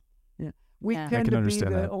people. Yeah. We tend to be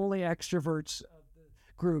the only extroverts of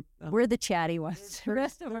the group. We're the chatty ones. The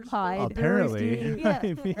rest of them hide. Apparently.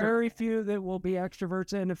 Very few that will be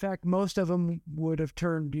extroverts, and in fact, most of them would have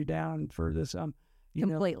turned you down for this.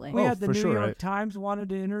 Completely. We had the for New sure, York right. Times wanted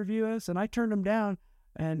to interview us, and I turned them down.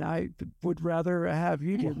 And I would rather have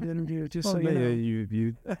you do the interview, just so you know.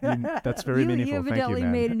 you that's very meaningful. You Thank you, evidently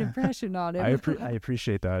man. made an impression on him. I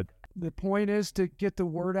appreciate that. The point is to get the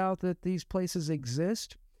word out that these places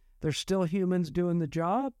exist. There's still humans doing the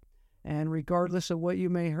job. And regardless of what you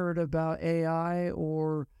may heard about AI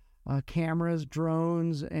or cameras,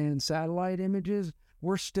 drones, and satellite images,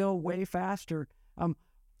 we're still way faster.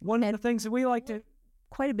 One of the things that we like to...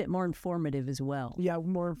 Quite a bit more informative as well. Yeah,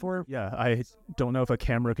 more informative. Yeah, I don't know if a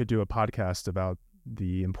camera could do a podcast about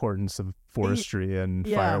the importance of forestry and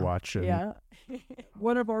fire watch. And Yeah.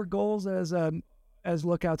 One of our goals as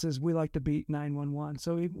lookouts is we like to beat 911.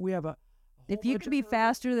 So we have a... If you could be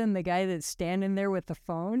faster than the guy that's standing there with the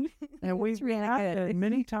phone, and we've really had good. it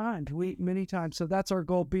many times. So that's our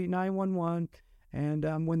goal, beat 911.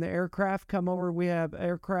 And when the aircraft come over, we have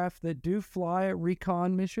aircraft that do fly at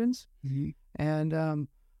recon missions. Mm-hmm. And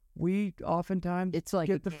we oftentimes It's like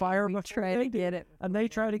get the fire we before try they to do. get it. And they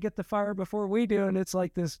try to get the fire before we do, and it's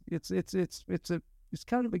like this. It's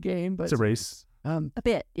kind of a game, but it's a race. A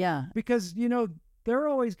bit, yeah. because they're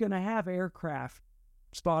always going to have aircraft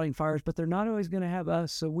spotting fires, but they're not always going to have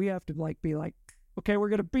us. So we have to be like, okay, we're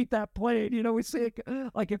going to beat that plane. We see it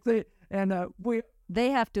like if they They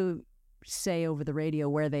have to say over the radio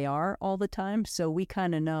where they are all the time, so we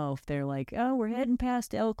kind of know if they're like, oh, we're heading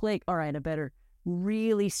past Elk Lake. All right, I better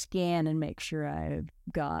really scan and make sure I've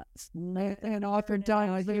got. and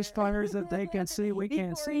oftentimes there's fires that they can see we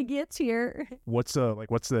can't before see. he gets here. What's the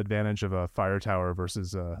advantage of a fire tower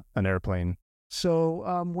versus an airplane?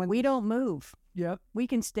 So when We don't move. yep. We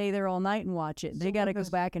can stay there all night and watch it. They So got to when go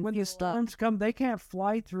the- back and when the feel stuff. storms come, they can't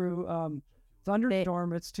fly through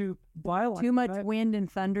thunderstorm. It's too violent. Too much right? wind and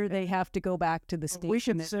thunder. They have to go back to the station. We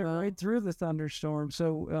can and sit go. right through the thunderstorm.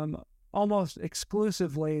 So almost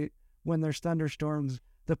exclusively when there's thunderstorms,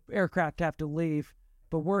 the aircraft have to leave,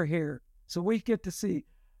 but we're here. So we get to see,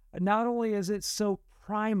 not only is it so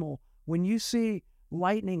primal, when you see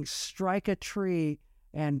lightning strike a tree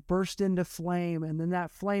and burst into flame, and then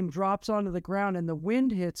that flame drops onto the ground and the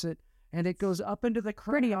wind hits it, and it goes up into the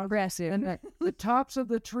Pretty clouds, impressive. and the tops of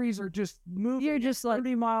the trees are just moving. You're just like,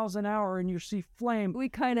 30 miles an hour, and you see flame. we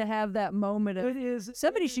kind of have that moment of, It is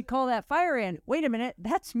somebody should call that fire in. Wait a minute,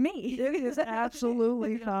 that's me. It is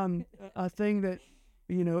absolutely a thing that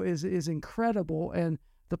is incredible, and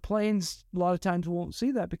the planes a lot of times won't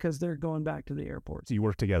see that because they're going back to the airport. So you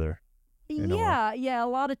work together. in a way. Yeah, a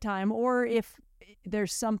lot of time. Or if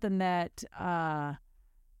there's something that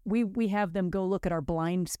we have them go look at our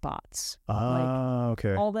blind spots.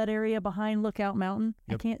 Okay. All that area behind Lookout Mountain,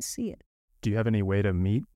 I Yep. can't see it. Do you have any way to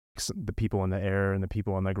meet the people in the air and the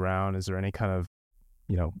people on the ground? Is there any kind of,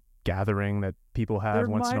 gathering that people have There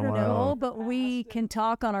once in a might have while? No, but we can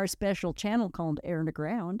talk on our special channel called Air to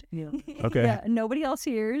Ground. Yeah. Okay. Yeah, nobody else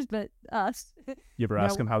hears but us. You ever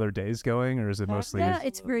ask them how their day's going, or is it mostly Yeah,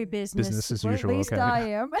 it's very business as Well, usual? At least Okay. I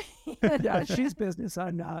am. Yeah, she's business.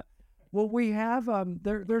 I'm not. Well, we have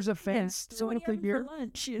there's events So what throughout do the you have year. for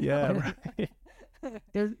lunch? Yeah,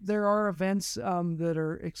 right. There are events that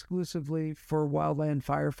are exclusively for wildland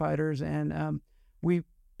firefighters, and we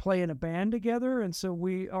play in a band together. And so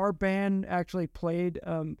our band actually played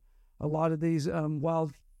a lot of these the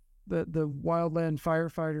Wildland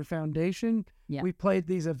Firefighter Foundation. Yeah. We played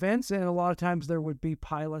these events, and a lot of times there would be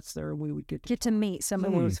pilots there, and we would get Get to meet some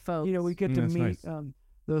of those folks. we get to That's meet nice.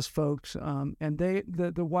 those folks, and the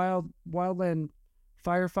Wildland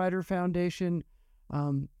Firefighter Foundation,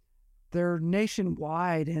 they're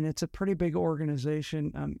nationwide, and it's a pretty big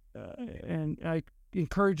organization. And I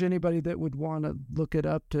encourage anybody that would want to look it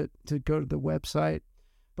up to go to the website.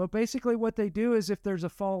 But basically what they do is if there's a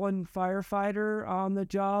fallen firefighter on the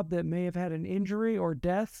job that may have had an injury or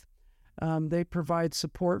death, they provide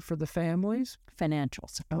support for the families, Financial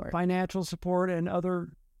support financial support, and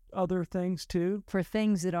other things too. for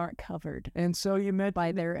things that aren't covered And so you met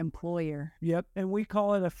by their employer. Yep, and we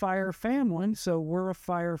call it a fire family. So we're a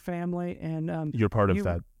fire family, and You're part of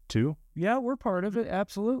that too? yeah, we're part of it.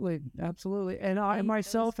 Absolutely. And I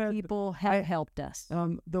myself Those had people have helped us.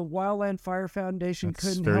 the Wildland Fire Foundation That's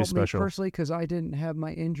couldn't very help special. me personally because I didn't have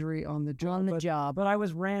my injury on the job. On the but, job. but I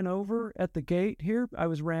was ran over at the gate here. I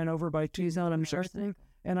was ran over by two She's on a motorcycles, motorcycle.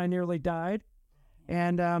 and I nearly died.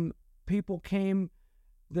 And people came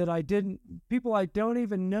people I don't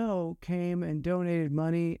even know came and donated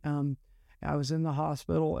money. I was in the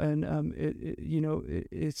hospital, and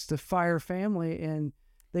it's the fire family, and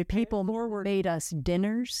they People made us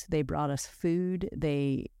dinners. They brought us food.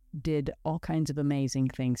 They did all kinds of amazing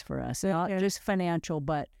things for us. Not just financial,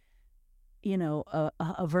 but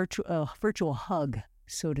a virtual hug.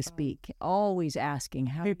 so to speak. Always asking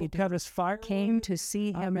how People you cut us fire. came to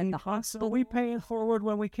see him at the So hospital. we pay it forward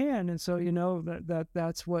when we can, and so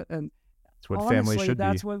that's what. And It's what honestly, family should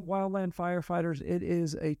that's be. what wildland firefighters. It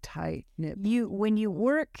is a tight knit. When you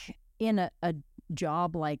work in a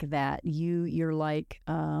job like that, you're like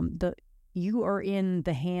you are in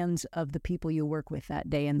the hands of the people you work with that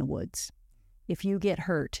day in the woods. If you get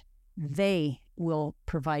hurt, they will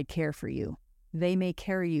provide care for you. They may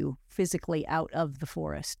carry you physically out of the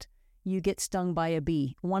forest. You get stung by a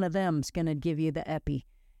bee, one of them's going to give you the epi.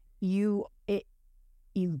 You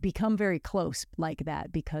become very close like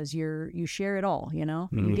that because you share it all, you know?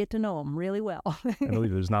 Mhm. You get to know them really well. I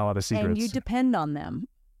believe there's not a lot of secrets. And you depend on them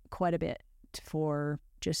quite a bit for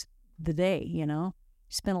just the day, you know?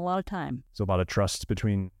 Spend a lot of time. There's a lot of trust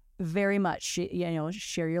between. Very much, you know,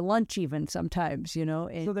 share your lunch even sometimes, you know.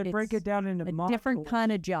 So they break it down into a different modules.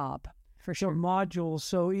 kind of job, for So sure. modules.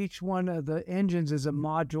 So each one of the engines is a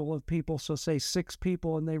module of people. So say 6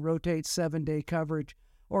 people, and they rotate 7-day coverage.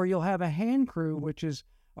 Or you'll have a hand crew, which is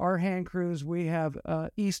our hand crews. We have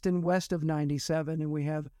east and west of 97, and we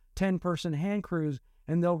have 10-person hand crews,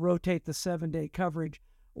 and they'll rotate the 7-day coverage.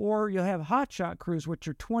 Or you'll have hotshot crews, which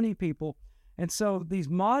are 20 people. And so these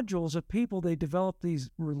modules of people, they develop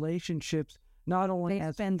these relationships not only They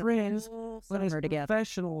as spend the friends, whole but as summer together.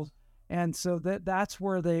 professionals. And so that's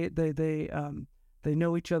where they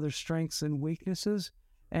know each other's strengths and weaknesses.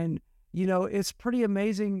 And you know, it's pretty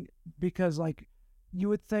amazing because, like, you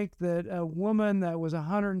would think that a woman that was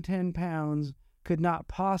 110 pounds could not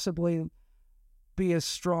possibly be as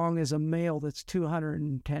strong as a male that's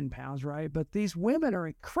 210 pounds, right? But these women are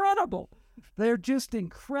incredible. They're just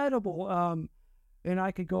incredible. And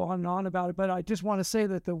I could go on and on about it, but I just want to say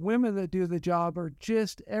that the women that do the job are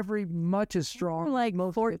just every much as strong. Like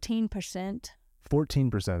 14%.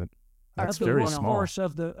 14%. That's of the very workforce small. workforce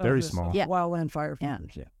of the Very small. Yeah. wildland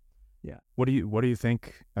firefighters. Yeah. What do you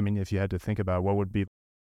think? I mean, if you had to think about what would be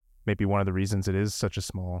maybe one of the reasons it is such a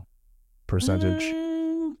small percentage.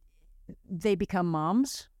 They become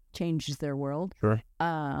moms, changes their world. Sure.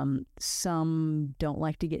 Some don't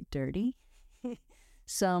like to get dirty.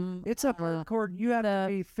 Some It's a hardcore. You have to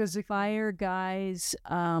be physically. fire guys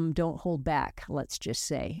don't hold back, let's just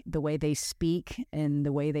say, the way they speak and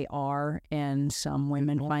the way they are, and some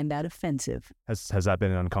women find that offensive. Has that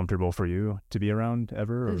been uncomfortable for you to be around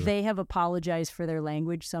ever? Or? They have apologized for their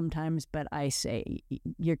language sometimes, but I say,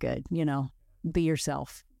 you're good, you know, be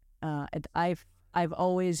yourself. I've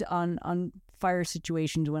always, on fire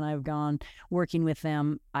situations when I've gone working with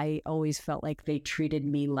them, I always felt like they treated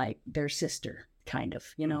me like their sister, kind of,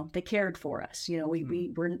 you know. They cared for us, you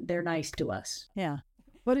know. They're nice to us. Yeah.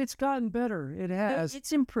 But it's gotten better. It has.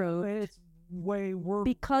 It's improved. It's way worse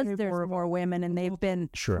Because there's more women and they've been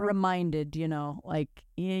Sure. reminded, you know, like,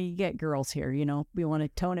 yeah, you get girls here, you know, we want to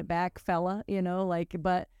tone it back, fella, you know, like,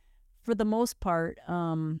 but for the most part,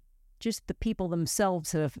 just the people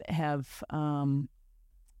themselves have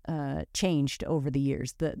changed over the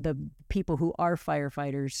years. The people who are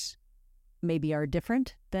firefighters maybe are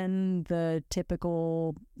different than the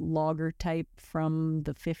typical logger type from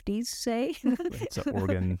the 50s, say. It's an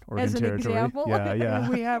Oregon As an territory. example. Yeah.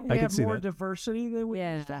 We have I could see more that. diversity than we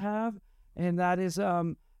Yeah. used to have, and that is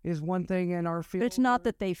one thing in our field. But it's not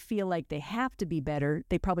that they feel like they have to be better.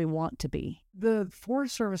 They probably want to be. The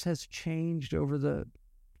Forest Service has changed over the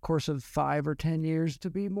course of 5 or 10 years to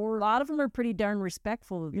be A more. lot of them are pretty darn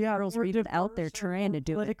respectful of the girls more who are even out there diverse and trying more to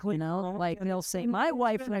do it, politically you know? correct, Like, and they'll it's say, been- my it's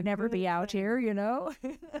wife been a would never good be out thing. here, you know?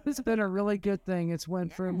 It's been a really good thing. It's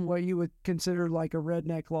went from what you would consider like a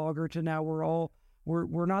redneck logger to now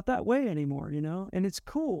we're not that way anymore, you know? And it's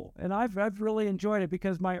cool. And I've really enjoyed it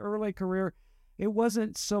because my early career, it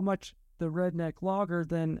wasn't so much the redneck logger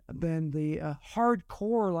than the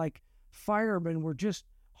hardcore, like, firemen were just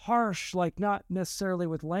harsh, like, not necessarily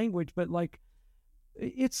with language, but like,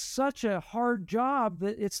 it's such a hard job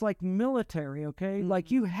that it's like military, okay? Like,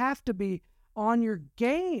 you have to be on your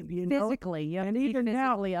game, you know? Physically, yeah. And even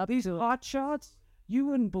now, up these to it. hot shots, you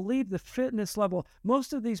wouldn't believe the fitness level.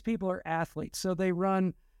 Most of these people are athletes, so they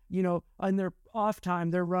run, you know, on their off time,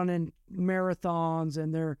 they're running marathons,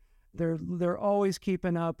 and they're always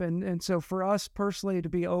keeping up. And so for us personally to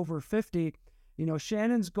be over 50, you know,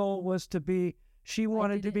 Shannon's goal was to be. She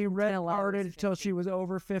wanted to be red-hearted until she was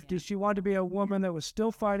over 50. She wanted to be a woman that was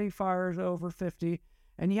still fighting fires over 50.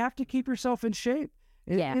 And you have to keep yourself in shape.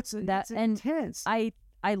 It's intense. I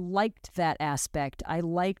liked that aspect. I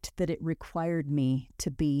liked that it required me to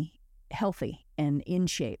be healthy and in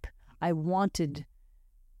shape. I wanted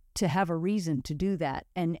to have a reason to do that.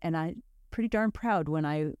 And I'm pretty darn proud when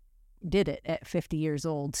I did it at 50 years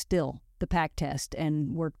old, still, the pack test,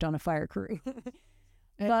 and worked on a fire crew.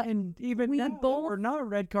 But and even we now, both we're not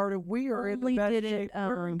red carded. We are in the only best did shape. it,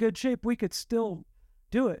 We're in good shape. We could still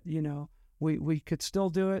do it. We could still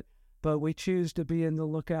do it, but we choose to be in the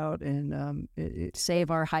lookout and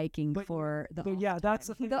save our hiking but- for the But yeah, that's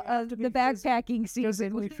the thing. the, We have to be backpacking season.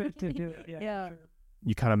 physically fit to do it. Yeah. Sure.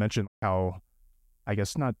 You kind of mentioned how, I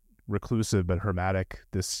guess not reclusive, but hermetic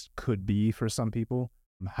this could be for some people.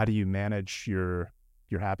 How do you manage your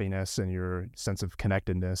happiness and your sense of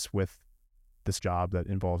connectedness with this job that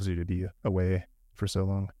involves you to be away for so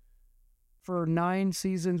long? For 9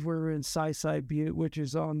 seasons, we were in Side Butte, which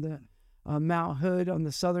is on the Mount Hood, on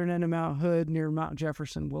the southern end of Mount Hood near Mount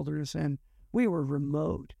Jefferson Wilderness, and we were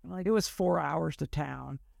remote. Like it was 4 hours to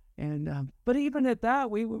town, and but even at that,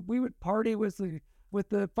 we would party with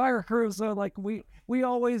the fire crew. So like we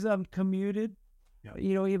always commuted,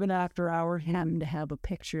 even after hours. Happened to have a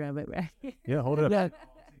picture of it, right? Yeah, hold it up. Yeah.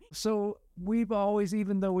 So we've always,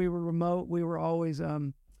 even though we were remote, we were always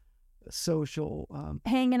social.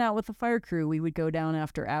 Hanging out with the fire crew, we would go down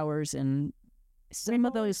after hours, and some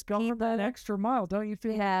of those gone people that extra mile, don't you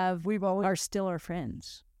feel? We've always are still our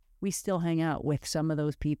friends. We still hang out with some of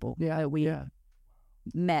those people that we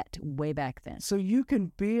met way back then. So you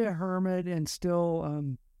can be a hermit and still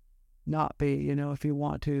not be, if you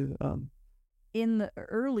want to. In the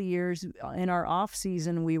early years, in our off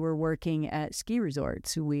season, we were working at ski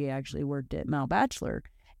resorts. We actually worked at Mount Bachelor,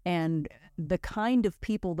 and the kind of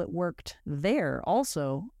people that worked there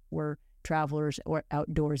also were travelers or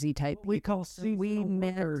outdoorsy type. We call We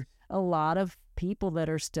met a lot of people that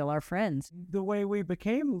are still our friends. The way we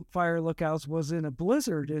became fire lookouts was in a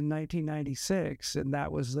blizzard in 1996, and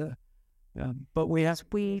that was the. But we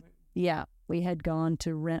had gone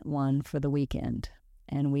to rent one for the weekend,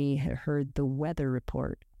 and we had heard the weather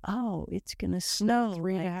report. Oh, it's gonna snow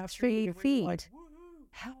 3.5 feet. Like,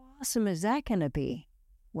 how awesome is that gonna be?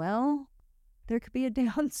 Well, there could be a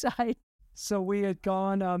downside. so we had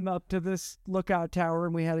gone up to this lookout tower,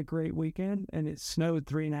 and we had a great weekend, and it snowed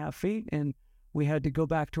 3.5 feet, and we had to go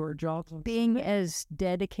back to our jobs. Being as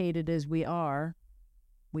dedicated as we are,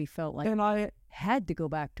 we felt like And I had to go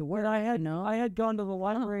back to work. I had gone to the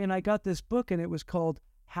library and I got this book, and it was called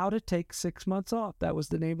How to Take 6 Months Off. That was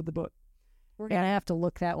the name of the book. We're gonna have to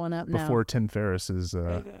look that one up now. Before Tim Ferriss's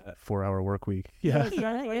 4-hour work week. Yeah.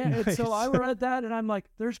 And so I read that, and I'm like,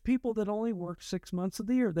 there's people that only work 6 months of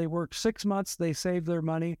the year. They work 6 months, they save their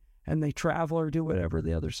money, and they travel or do whatever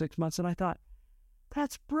the other 6 months. And I thought,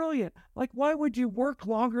 that's brilliant. Like, why would you work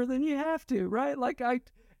longer than you have to, right?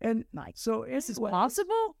 So this is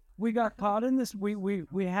possible? We got caught in this. We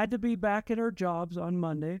had to be back at our jobs on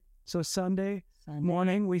Monday. So Sunday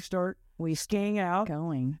morning we skiing out,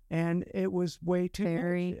 going, and it was way too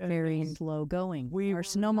very slow going. Our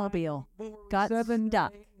snowmobile got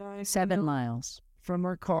stuck 7 miles from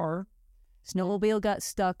our car. Snowmobile got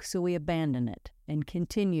stuck, so we abandoned it and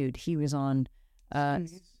continued. He was on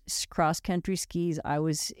cross-country skis. I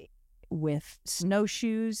was with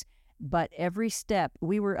snowshoes, but every step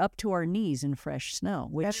we were up to our knees in fresh snow,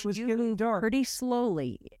 which was getting dark pretty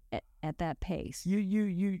slowly at that pace.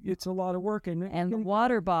 It's a lot of work, and the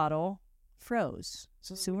water bottle froze,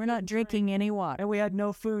 so we're not drinking any water, and we had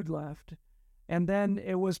no food left. And then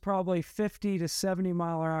it was probably 50 to 70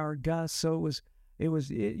 mile an hour gusts, so it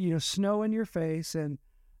was snow in your face, and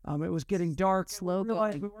it was getting dark. Slow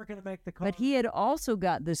going. going. We weren't going to make the call. But he had also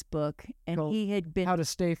got this book, and he had been How to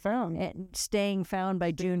Stay Found. Staying Found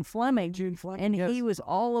by June Fleming. And yes. he was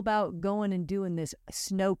all about going and doing this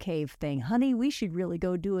snow cave thing. Honey, we should really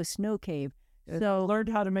go do a snow cave. So learned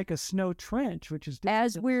how to make a snow trench, which is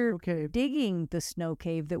as we're digging the snow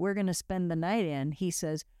cave that we're going to spend the night in, he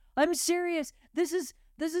says, "I'm serious. This is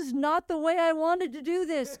not the way I wanted to do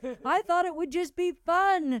this. I thought it would just be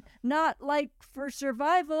fun, not like for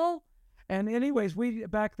survival." And anyways,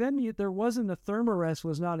 back then there wasn't a thermarest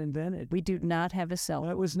was not invented. We do not have a cell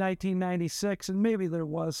phone. It was 1996, and maybe there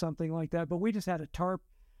was something like that, but we just had a tarp.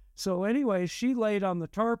 So anyways, she laid on the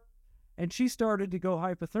tarp, and she started to go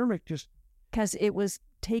hypothermic just because it was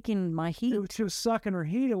taking my heat. She was sucking her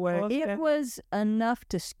heat away. It was enough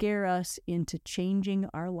to scare us into changing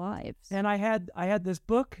our lives. And I had this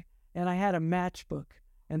book, and I had a matchbook,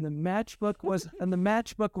 and the matchbook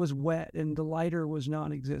was wet, and the lighter was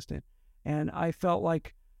non-existent. And I felt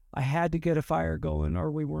like I had to get a fire going,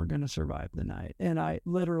 or we weren't going to survive the night. And I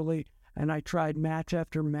tried match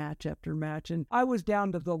after match after match, and I was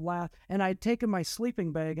down to the last. And I'd taken my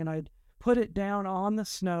sleeping bag, and I'd put it down on the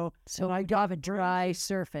snow, so I got a dry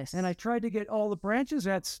surface. And I tried to get all the branches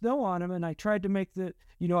that had snow on them, and I tried to make I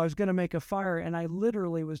was going to make a fire, and I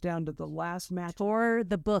literally was down to the last match. Tore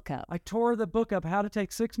the book up. I tore the book up, How to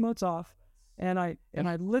Take 6 Months Off, and I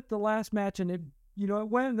lit the last match, and it it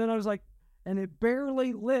went, and then I was like, and it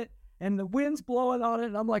barely lit, and the wind's blowing on it,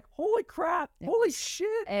 and I'm like, holy crap, holy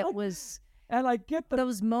shit. It was, and I get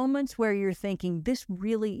those moments where you're thinking, this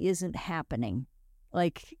really isn't happening.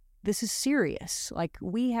 Like, this is serious. Like,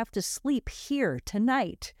 we have to sleep here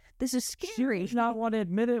tonight. This is scary. She did not want to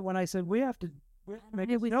admit it when I said, we have to make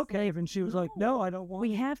a snow cave, and she was like, no, I don't want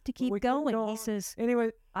We have to keep going. He says,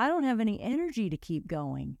 anyway, I don't have any energy to keep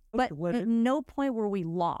going. But at no point were we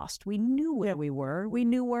lost. We knew where we were. We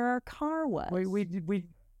knew where our car was.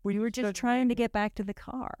 We were just trying to get back to the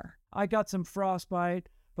car. I got some frostbite,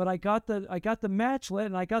 but I got the match lit,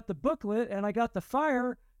 and I got the book lit, and I got the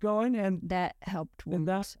fire going, and that helped. And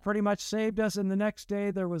that pretty much saved us. And the next day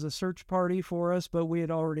there was a search party for us, but we'd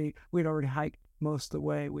already hiked most of the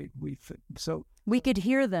way. So we could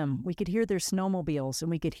hear them. We could hear their snowmobiles, and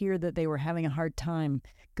we could hear that they were having a hard time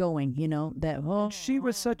going. She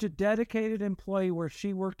was such a dedicated employee where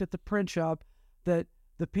she worked at the print shop that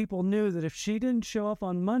the people knew that if she didn't show up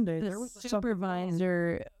on Monday, there was the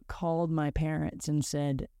supervisor called my parents and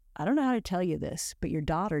said, I don't know how to tell you this, but your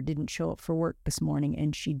daughter didn't show up for work this morning,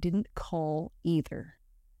 and she didn't call either.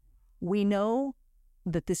 We know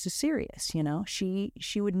that this is serious, She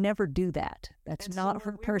would never do that. That's not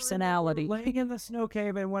her personality. We were laying in the snow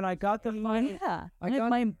cave, and when I got the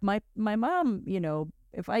fire, my mom,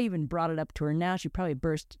 if I even brought it up to her now, she'd probably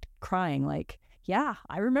burst crying like, yeah,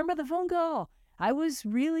 I remember the phone call. I was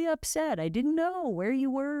really upset. I didn't know where you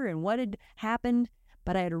were and what had happened,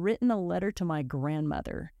 but I had written a letter to my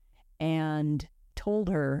grandmother and told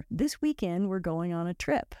her, this weekend we're going on a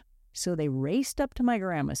trip. So they raced up to my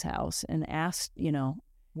grandma's house and asked,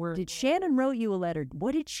 did Shannon wrote you a letter?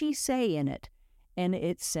 What did she say in it? And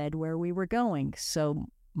it said where we were going. So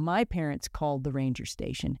my parents called the ranger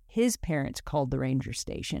station. His parents called the ranger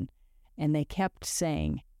station. And they kept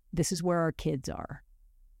saying, this is where our kids are.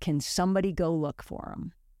 Can somebody go look for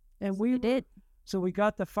them? And we did. So we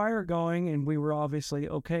got the fire going, and we were obviously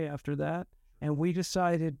okay after that. And we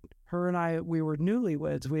decided, her and I, we were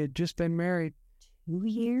newlyweds. We had just been married 2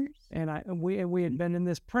 years. And we had been in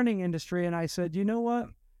this printing industry. And I said, you know what?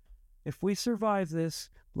 If we survive this,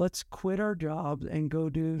 let's quit our jobs and go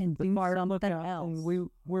do the fire lookout. And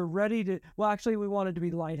we're ready to. Well, actually, we wanted to be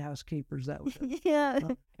lighthouse keepers. That was it. Yeah.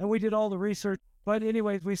 And we did all the research. But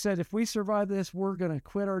anyways, we said, if we survive this, we're going to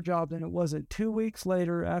quit our jobs. And it wasn't 2 weeks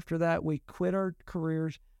later after that, we quit our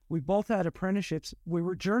careers. We both had apprenticeships. We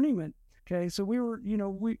were journeymen. Okay. So we were,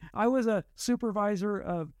 I was a supervisor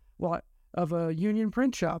of a union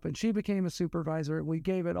print shop, and she became a supervisor. And we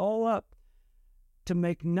gave it all up to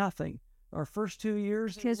make nothing. Our first 2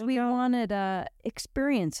 years. Because we wanted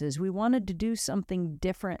experiences. We wanted to do something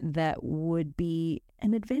different that would be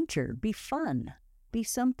an adventure, be fun. Be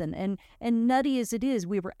something. And nutty as it is,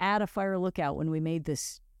 we were at a fire lookout when we made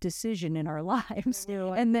this decision in our lives.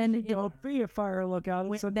 And then don't be a fire lookout.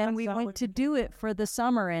 Then we went to do it for the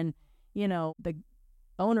summer, and the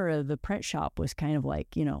owner of the print shop was kind of like,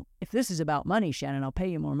 if this is about money, Shannon, I'll pay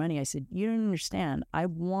you more money. I said, you don't understand. I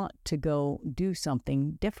want to go do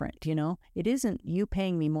something different. It isn't you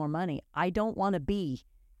paying me more money. I don't want to be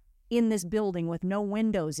in this building with no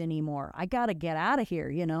windows anymore. I got to get out of here,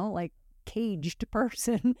 like caged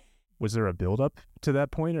person. Was there a build-up to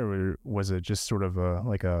that point, or was it just sort of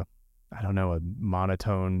a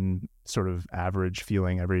monotone sort of average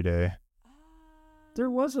feeling every day?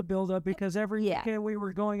 There was a build-up because every weekend we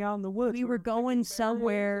were going out in the woods. We were going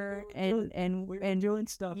somewhere and doing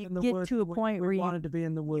stuff in the woods. Get to a point where you wanted to be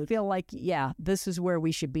in the woods. You feel like, this is where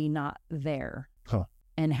we should be, not there. Huh.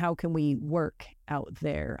 And how can we work out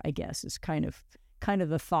there, I guess, is kind of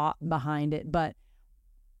the thought behind it. But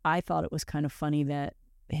I thought it was kind of funny that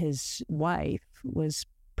his wife was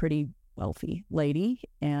pretty wealthy lady,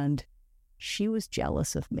 and she was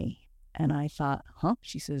jealous of me. And I thought,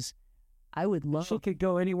 she says, I would love. She could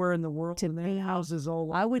go anywhere in the world to be houses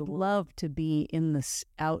all. I would love to be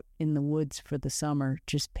out in the woods for the summer,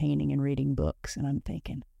 just painting and reading books. And I'm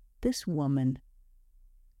thinking, this woman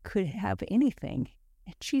could have anything,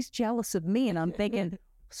 and she's jealous of me. And I'm thinking,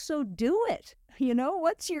 so do it.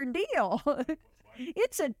 What's your deal?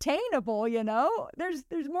 It's attainable, There's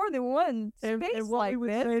more than one space like this. And what we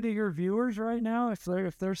would say to your viewers right now, if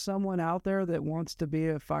there's someone out there that wants to be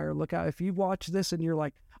a fire lookout, if you watch this and you're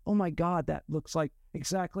like, oh my God, that looks like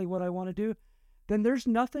exactly what I want to do, then there's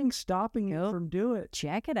nothing stopping you from doing it.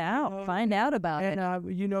 Check it out. Find out about it.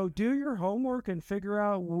 And, do your homework and figure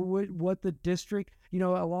out what the district, a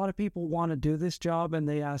lot of people want to do this job, and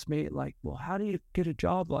they ask me, like, well, how do you get a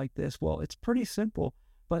job like this? Well, it's pretty simple,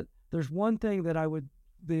 but there's one thing that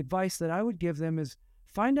the advice that I would give them is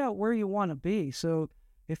find out where you want to be. So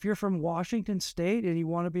if you're from Washington State and you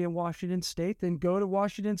want to be in Washington State, then go to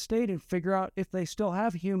Washington State and figure out if they still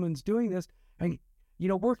have humans doing this, and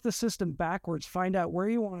work the system backwards, find out where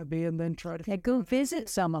you want to be, and then try to go visit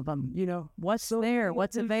some of them. What's there,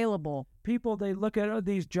 what's available. People, they look at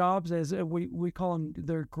these jobs as we call them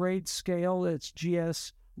their grade scale. It's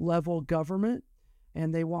GS level government,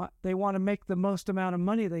 and they want to make the most amount of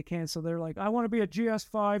money they can. So they're like, I want to be a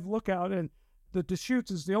GS5 lookout, and the Deschutes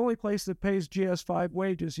is the only place that pays GS5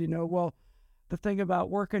 wages. Well, the thing about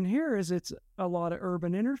working here is it's a lot of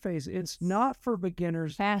urban interface. It's not for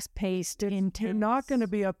beginners. Fast-paced, intense. You're not going to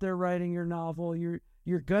be up there writing your novel. You're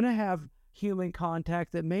going to have human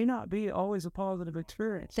contact that may not be always a positive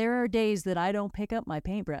experience. There are days that I don't pick up my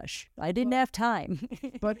paintbrush. I didn't have time.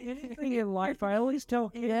 But anything in life, I always tell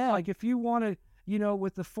kids, like if you want to,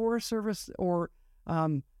 with the Forest Service or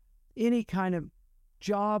any kind of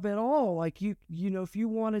job at all, like if you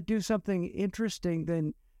want to do something interesting,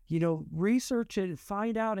 then research it and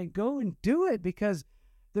find out and go and do it, because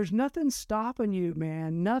there's nothing stopping you,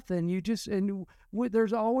 man. Nothing.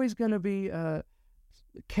 There's always going to be a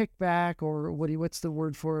kickback, or what's the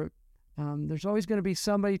word for it? There's always going to be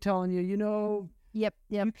somebody telling you, Yep.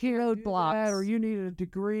 you can't Roadblocks, do that, or you need a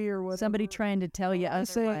degree or whatever. Somebody trying to tell you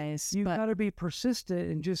otherwise. You got to be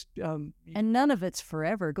persistent and just. And none of it's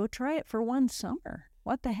forever. Go try it for one summer.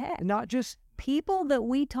 What the heck? Not just people that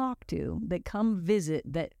we talk to that come visit,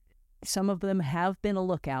 that some of them have been a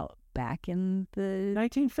lookout back in the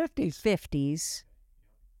 1950s.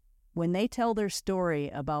 When they tell their story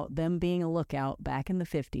about them being a lookout back in the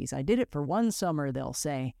 50s, I did it for one summer, they'll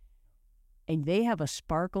say, and they have a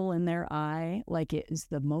sparkle in their eye like it is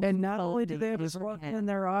the most. And not only do they have a sparkle in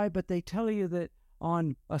their eye, but they tell you that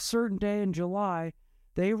on a certain day in July,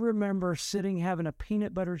 they remember sitting having a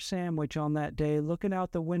peanut butter sandwich on that day, looking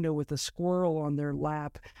out the window with a squirrel on their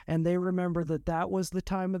lap, and they remember that was the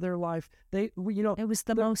time of their life. It was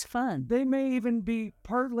the most fun. They may even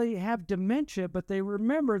partly have dementia, but they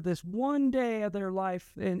remember this one day of their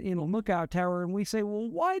life in a lookout tower, and we say, well,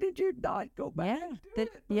 why did you not go back?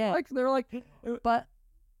 They're like, but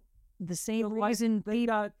the same reason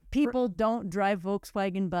people don't drive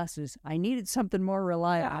Volkswagen buses. I needed something more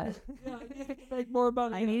reliable.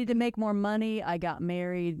 I needed to make more money. I got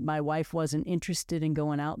married. My wife wasn't interested in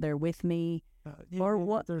going out there with me.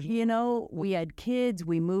 We had kids.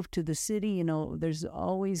 We moved to the city. There's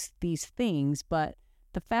always these things. But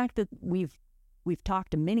the fact that we've talked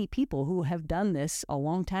to many people who have done this a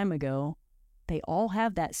long time ago, they all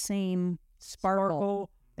have that same sparkle.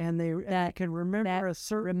 And they can remember a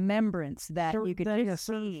certain remembrance that you could a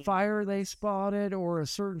certain fire they spotted, or a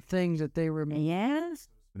certain thing that they remember. Yes.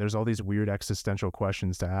 There's all these weird existential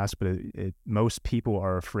questions to ask, but most people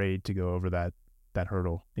are afraid to go over that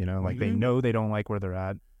hurdle. Like they know they don't like where they're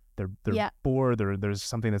at. They're bored. There's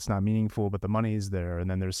something that's not meaningful, but the money's there, and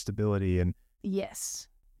then there's stability. And yes,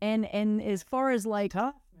 and as far as like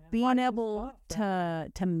being able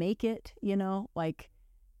to make it, like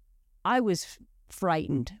I was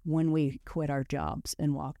frightened when we quit our jobs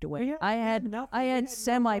and walked away. I had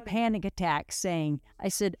semi-panic attacks saying, I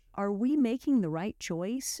said, are we making the right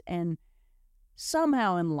choice? And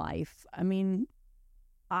somehow in life, things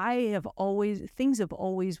have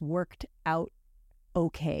always worked out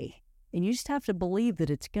okay. And you just have to believe that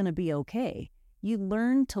it's going to be okay. You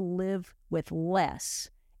learn to live with less.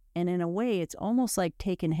 And in a way, it's almost like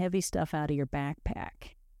taking heavy stuff out of your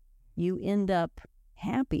backpack. You end up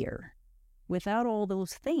happier without all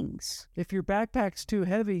those things. If your backpack's too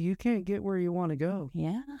heavy, you can't get where you want to go.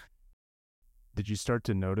 Yeah. Did you start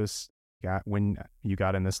to notice when you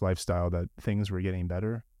got in this lifestyle that things were getting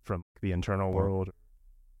better from the internal world?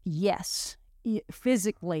 Yes.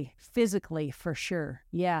 Physically, for sure.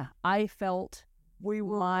 Yeah. I felt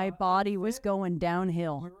my body was going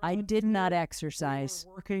downhill. I did not exercise.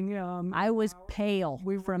 I was pale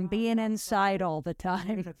from being inside all the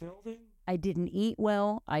time. I didn't eat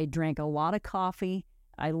well. I drank a lot of coffee.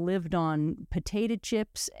 I lived on potato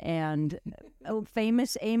chips and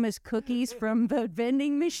famous Amos cookies from the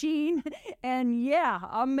vending machine. And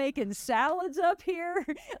I'm making salads up here.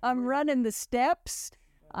 I'm running the steps.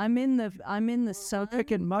 I'm in the sun.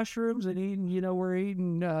 Picking mushrooms and eating, we're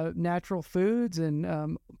eating natural foods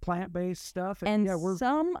and plant-based stuff. And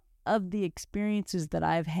some of the experiences that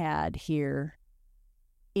I've had here,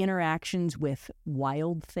 interactions with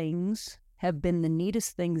wild things, have been the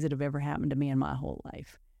neatest things that have ever happened to me in my whole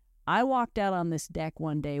life. I walked out on this deck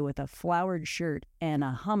one day with a flowered shirt, and a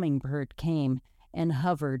hummingbird came and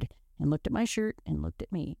hovered and looked at my shirt and looked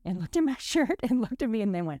at me and looked at my shirt and looked at me,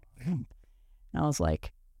 and then went, and I was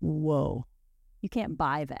like, whoa, You can't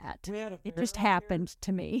buy that. We had a It bear just out here happened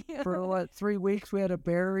to me. for what, 3 weeks. We had a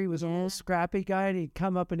bear. He was a little scrappy guy, and he'd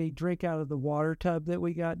come up and he'd drink out of the water tub that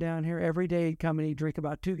we got down here. Every day he'd come and he'd drink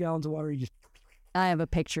about 2 gallons of water. He just I have a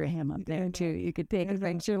picture of him up there too. You could take a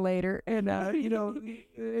picture later. and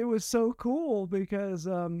it was so cool because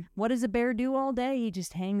What does a bear do all day? He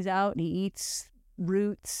just hangs out and he eats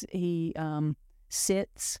roots. He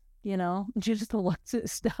sits, just looks at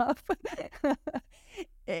stuff.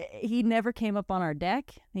 He never came up on our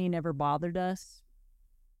deck. He never bothered us.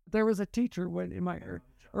 there was a teacher when in my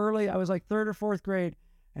early, I was like 3rd or 4th grade,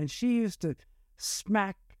 and she used to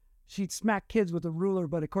she'd smack kids with a ruler.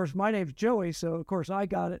 But of course, my name's Joey, so of course I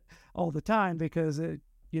got it all the time because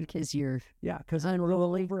Because you're because I'm a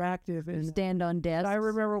little overactive and stand on desks. I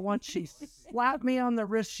remember once she slapped me on the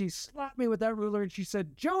wrist. She slapped me with that ruler, and she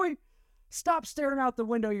said, "Joey, stop staring out the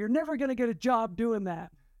window. You're never going to get a job doing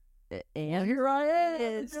that." And Here I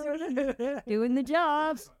am doing the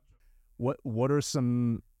job. What are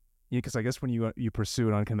some? Because I guess when you pursue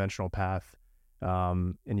an unconventional path,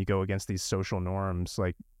 and you go against these social norms,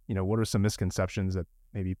 like what are some misconceptions that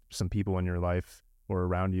maybe some people in your life or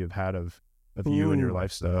around you have had of you and your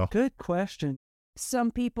lifestyle? Good question.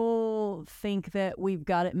 Some people think that we've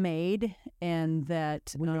got it made and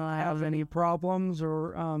that We don't have any problems,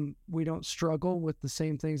 or we don't struggle with the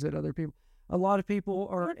same things that other people. A lot of people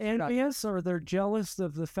are envious, or they're jealous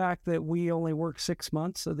of the fact that we only work 6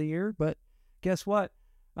 months of the year. But guess what?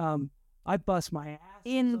 I bust my ass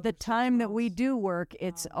in the time that we do work,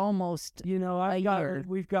 it's almost year.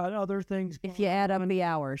 We've got other things. if you add up the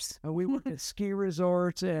hours. We work at ski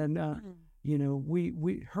resorts, and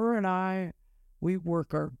her and I, we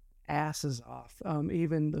work our asses off.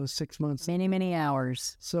 Even those 6 months. Many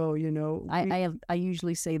hours. So I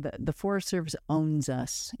usually say that the Forest Service owns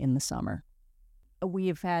us in the summer. We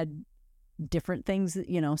have had different things,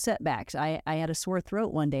 setbacks. I had a sore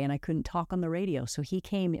throat one day and I couldn't talk on the radio. So he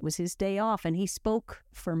came, it was his day off, and he spoke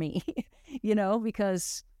for me,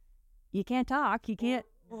 because you can't talk, you can't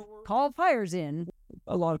call fires in.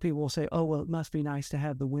 A lot of people will say, "Oh, well, it must be nice to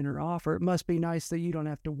have the winter off, or it must be nice that you don't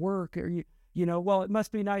have to work, or well, it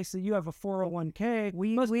must be nice that you have a 401k.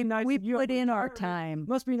 We put in our time. It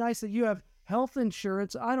must be nice that you have health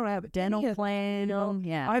insurance. I don't have Dental plan.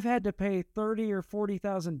 Yeah. I've had to pay $30,000 or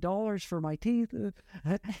 $40,000 for my teeth,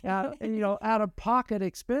 out of pocket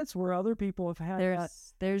expense, where other people have had.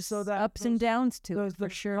 There's ups and downs to it, for the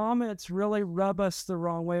sure. Comments really rub us the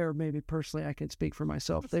wrong way, or maybe personally, I can speak for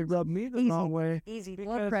myself. They rub me the wrong way. Easy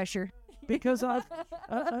blood pressure. Because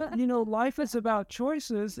life is about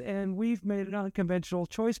choices, and we've made an unconventional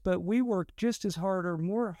choice, but we work just as hard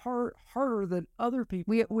or harder than other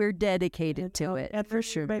people. We're dedicated to it, and for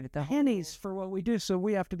sure. Make pennies for what we do, so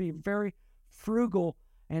we have to be very frugal.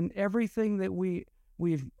 And everything that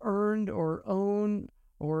we've earned or own,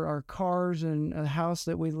 or our cars and a house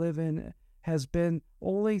that we live in, has been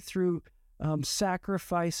only through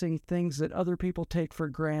sacrificing things that other people take for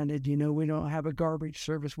granted. We don't have a garbage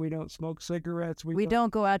service. We don't smoke cigarettes. We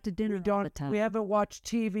don't go out to dinner all the time. We haven't watched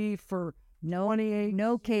TV for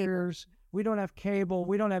 28 years. We don't have cable.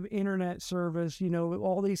 We don't have internet service.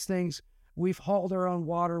 All these things. We've hauled our own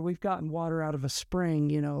water. We've gotten water out of a spring.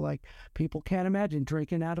 Like people can't imagine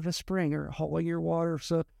drinking out of a spring or hauling your water.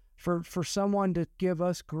 So for someone to give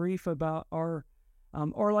us grief about our,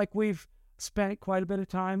 or like we've spent quite a bit of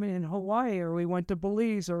time in Hawaii, or we went to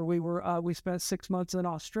Belize, or we spent 6 months in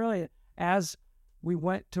Australia as we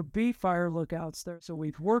went to be fire lookouts there. So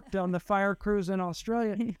we've worked on the fire crews in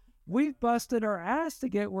Australia. We've busted our ass to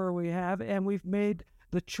get where we have, and we've made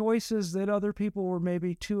the choices that other people were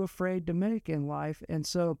maybe too afraid to make in life. And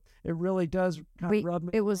so it really does kind of rub me.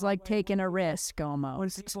 It was like taking a risk almost. When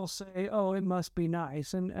people say, "Oh, it must be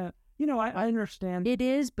nice," and I understand. It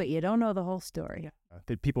is, but you don't know the whole story.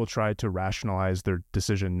 Did people try to rationalize their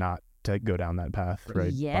decision not to go down that path,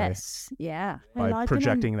 right? Yes. By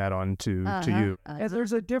projecting that onto to you. And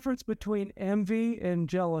there's a difference between envy and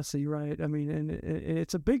jealousy, right? I mean, and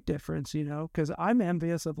it's a big difference, because I'm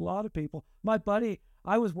envious of a lot of people. My buddy,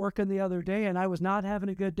 I was working the other day and I was not having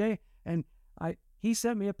a good day, and he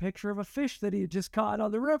sent me a picture of a fish that he had just caught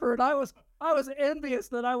on the river, and I was envious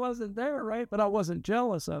that I wasn't there, right? But I wasn't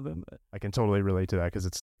jealous of him. I can totally relate to that, because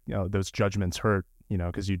it's those judgments hurt,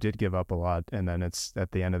 because you did give up a lot, and then it's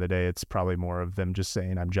at the end of the day, it's probably more of them just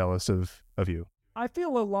saying, "I'm jealous of you." I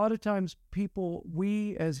feel a lot of times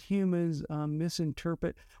we as humans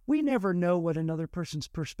misinterpret. We never know what another person's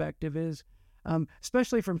perspective is,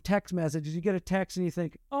 especially from text messages. You get a text and you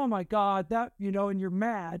think, "Oh my God, that," and you're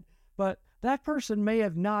mad, but that person may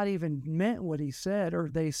have not even meant what he said or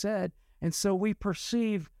they said. And so we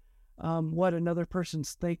perceive what another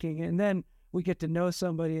person's thinking. And then we get to know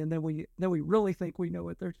somebody, and then we really think we know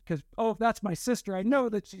what they're, because, oh, if that's my sister, I know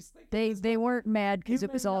that she's thinking. They weren't mad because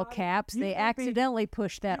it was all caps. They accidentally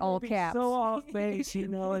pushed that all caps. So off base,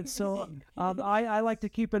 and so I like to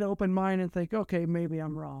keep an open mind and think, okay, maybe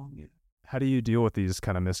I'm wrong. How do you deal with these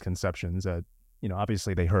kind of misconceptions that,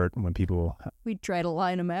 obviously they hurt when people... We try to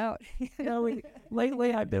line them out.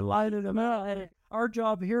 Lately I've been lining them out. Our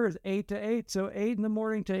job here is 8 to 8, so 8 in the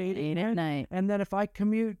morning to 8 at night. And then if I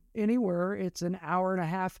commute anywhere, it's an hour and a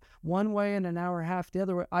half one way and an hour and a half the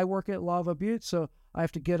other way. I work at Lava Butte, so I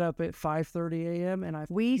have to get up at 5:30 a.m. and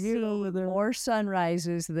we see more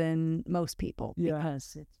sunrises than most people. Yeah. Because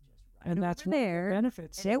it's just right and that's there.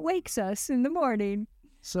 Benefits. And it wakes us in the morning.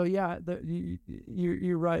 So yeah,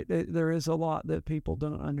 you're right. There is a lot that people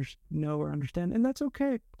don't know or understand, and that's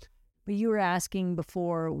okay. But you were asking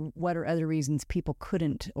before, what are other reasons people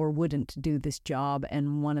couldn't or wouldn't do this job?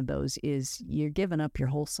 And one of those is you're giving up your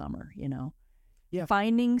whole summer, Yeah.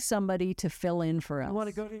 Finding somebody to fill in for us. You want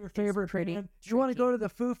to go to your favorite pretty band? You want to go to the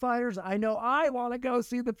Foo Fighters? I know I want to go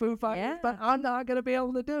see the Foo Fighters, but I'm not going to be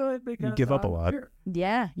able to do it because you give up a lot. Here.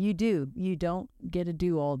 Yeah, you do. You don't get to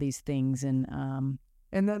do all these things, and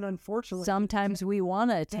then unfortunately, sometimes we want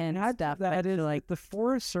to attend stuff. That is like the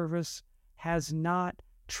Forest Service has not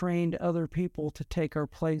trained other people to take our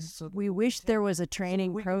place. So we wish there was a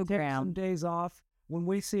training program. Take some days off when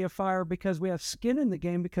we see a fire because we have skin in the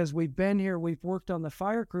game, because we've been here, we've worked on the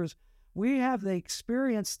fire crews. We have the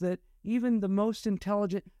experience that even the most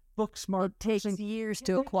intelligent, book smart person takes years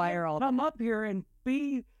to acquire all that. Come up here and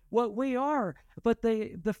be what we are. But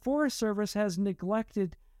the Forest Service has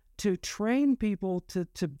neglected to train people to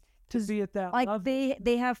be at that level.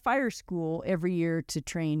 They have fire school every year to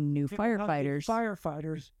train new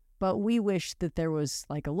firefighters. But we wish that there was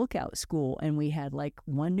like a lookout school, and we had like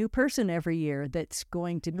one new person every year that's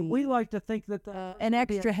going to be. We like to think that an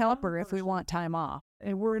extra helper if we want time off.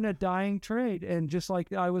 And we're in a dying trade. And just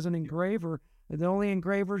like I was an engraver, the only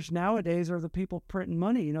engravers nowadays are the people printing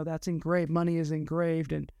money. That's engraved. Money is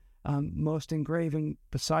engraved, and most engraving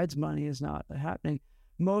besides money is not happening.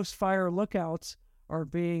 Most fire lookouts are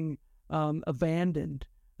being abandoned,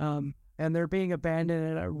 and they're being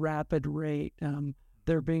abandoned at a rapid rate.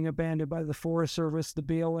 They're being abandoned by the Forest Service, the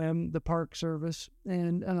BLM, the Park Service,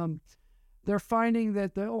 and they're finding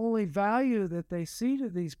that the only value that they see to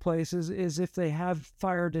these places is if they have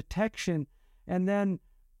fire detection, and then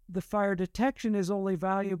the fire detection is only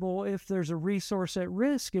valuable if there's a resource at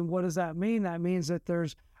risk. And what does that mean? That means that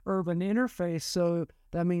there's urban interface, so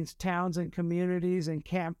that means towns and communities and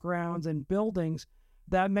campgrounds and buildings.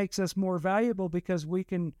 That makes us more valuable because we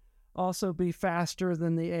can also be faster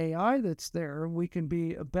than the AI that's there. We can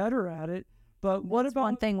be better at it. But what about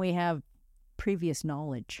one thing we have previous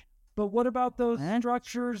knowledge? But what about those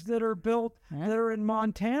structures that are built that are in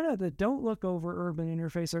Montana that don't look over urban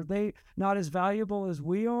interface? Are they not as valuable as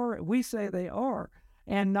we are? We say they are.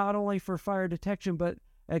 And not only for fire detection, but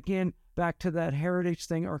again, back to that heritage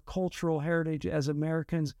thing, our cultural heritage as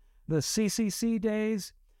Americans. The CCC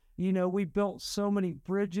days, we built so many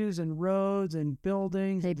bridges and roads and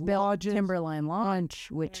buildings. They built Timberline Launch,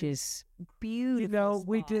 which is beautiful.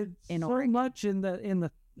 We did so much in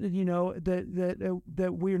the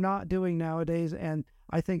that we're not doing nowadays, and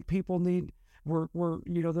I think people need. We're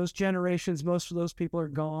those generations. Most of those people are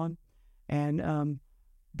gone, and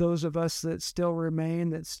those of us that still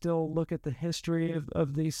remain, that still look at the history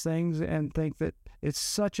of these things and think that it's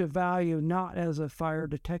such a value, not as a fire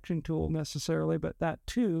detection tool necessarily, but that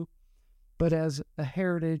too, but as a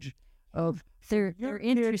heritage of they're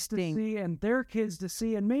interesting to see and their kids to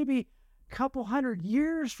see. And maybe a couple hundred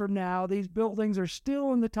years from now, these buildings are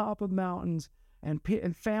still in the top of mountains, and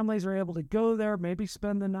families are able to go there, maybe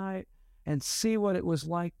spend the night and see what it was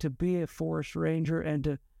like to be a forest ranger and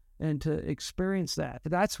to experience that.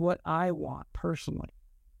 That's what I want personally.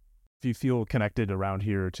 If you feel connected around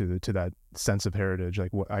here to that sense of heritage,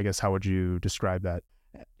 I guess how would you describe that?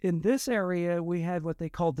 In this area, we had what they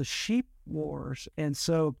called the sheep wars. And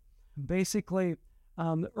so basically,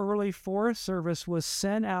 the early Forest Service was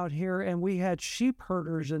sent out here, and we had sheep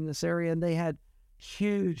herders in this area, and they had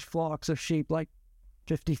huge flocks of sheep, like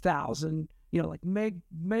 50,000, like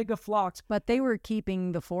mega flocks. But they were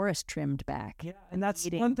keeping the forest trimmed back. Yeah, and that's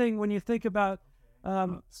one thing when you think about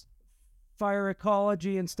fire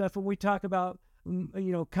ecology and stuff, when we talk about,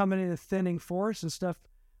 coming in and thinning forests and stuff,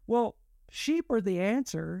 well, sheep are the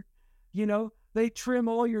answer. They trim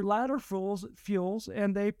all your ladder fuels,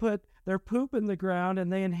 and they put their poop in the ground,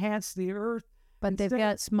 and they enhance the earth. But they've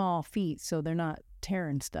got small feet, so they're not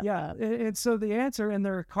tearing stuff up. And so the answer, and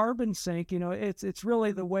their carbon sink, it's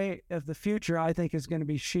really the way of the future, I think, is going to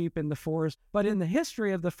be sheep in the forest. But in the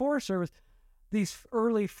history of the Forest Service, these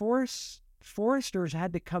early foresters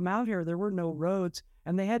had to come out here. There were no roads,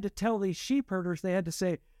 and they had to tell these sheep herders, they had to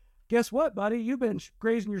say, guess what, buddy? You've been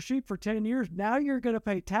grazing your sheep for 10 years. Now you're going to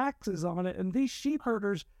pay taxes on it. And these sheep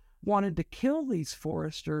herders wanted to kill these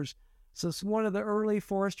foresters. So one of the early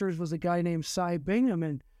foresters was a guy named Cy Bingham,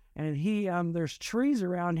 and he there's trees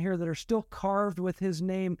around here that are still carved with his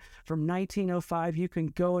name from 1905. You can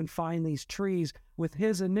go and find these trees with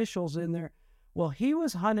his initials in there. Well, he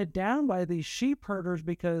was hunted down by these sheep herders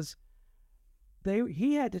because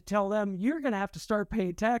he had to tell them, you're going to have to start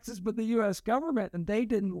paying taxes, but the U.S. government, and they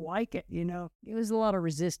didn't like it, you know. It was a lot of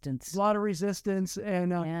resistance.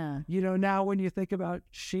 And, you know, now when you think about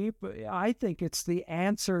sheep, I think it's the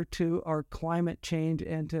answer to our climate change,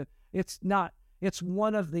 and it's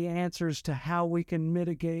one of the answers to how we can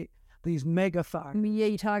mitigate these mega fires. I mean, yeah,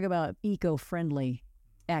 you talk about eco-friendly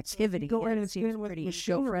activity. It seems pretty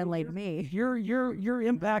eco-friendly to me. You're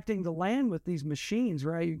impacting the land with these machines,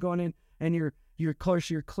 right? You're going in and you're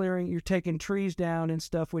clearing, you're taking trees down and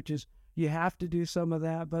stuff, which is, you have to do some of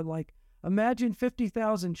that. But like, imagine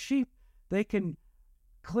 50,000 sheep, they can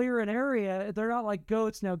clear an area. They're not like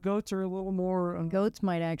goats. Now, goats are a little more... goats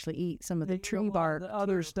might actually eat some of the tree bark. The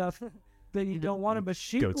other stuff that you don't want to, but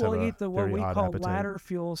sheep will eat what we call ladder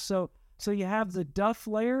fuels. So you have the duff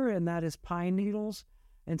layer, and that is pine needles.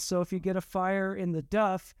 And so if you get a fire in the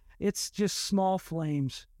duff, it's just small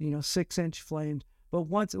flames, 6-inch flames. But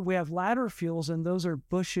once we have ladder fuels, and those are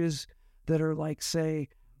bushes that are like, say,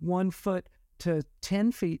 1 foot to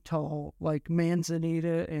 10 feet tall, like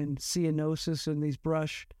manzanita and ceanothus and these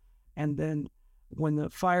brush. And then when the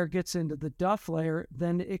fire gets into the duff layer,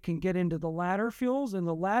 then it can get into the ladder fuels, and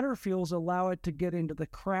the ladder fuels allow it to get into the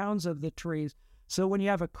crowns of the trees. So when you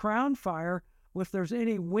have a crown fire, if there's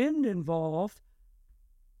any wind involved,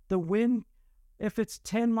 the wind, if it's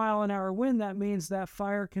 10-mile-an-hour wind, that means that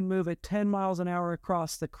fire can move at 10 miles an hour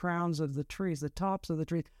across the crowns of the trees, the tops of the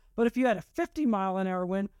trees. But if you had a 50-mile-an-hour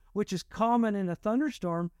wind, which is common in a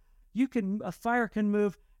thunderstorm, a fire can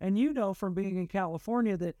move, and from being in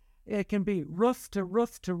California that it can be roof to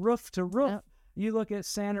roof to roof to roof. Yep. You look at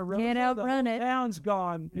Santa Rosa, can't outrun it. The town's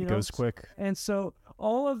gone. It goes quick. And so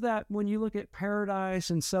all of that, when you look at Paradise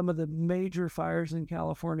and some of the major fires in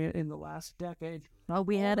California in the last decade. Well,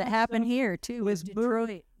 we had it happen here, too, with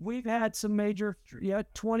Detroit. We've had some major,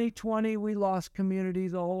 2020, we lost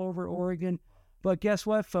communities all over Oregon. But guess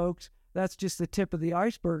what, folks? That's just the tip of the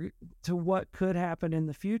iceberg to what could happen in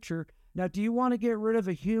the future. Now, do you want to get rid of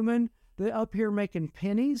a human that's up here making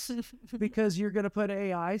pennies because you're going to put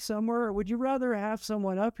AI somewhere? Or would you rather have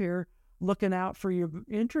someone up here looking out for your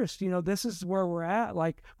interest? This is where we're at.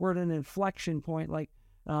 Like, we're at an inflection point. Like,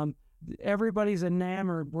 everybody's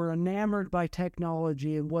enamored. We're enamored by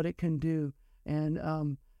technology and what it can do.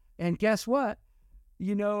 And guess what?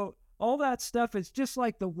 All that stuff is just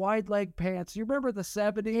like the wide leg pants. You remember the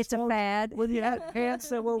 70s? It's a fad. When you had pants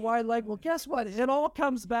that were wide leg. Well, guess what? It all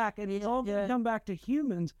comes back, and it's all going to come back to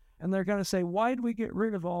humans. And they're going to say, why did we get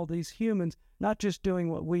rid of all these humans, not just doing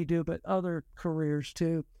what we do, but other careers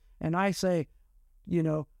too? And I say,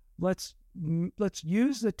 let's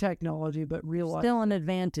use the technology, but realize still an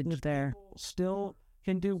advantage there. Still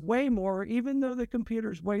can do way more, even though the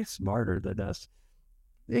computer's way smarter than us.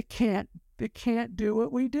 It can't do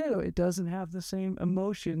what we do. It doesn't have the same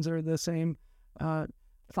emotions or the same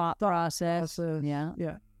thought process.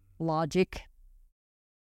 Logic.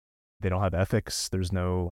 They don't have ethics. There's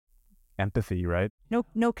no empathy, right?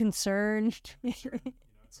 No concern.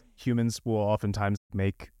 Humans will oftentimes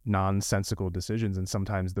make nonsensical decisions, and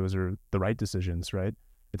sometimes those are the right decisions, right?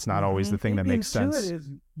 It's not always the thing that makes sense.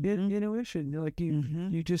 Intuition, like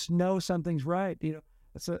you just know something's right.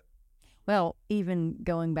 Well, even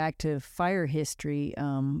going back to fire history,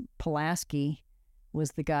 Pulaski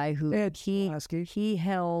was the guy who he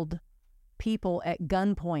held people at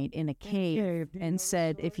gunpoint in a cave and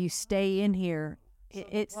said, if you stay in here,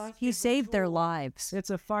 he saved their lives.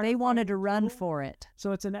 It's a fire. They wanted to run for it.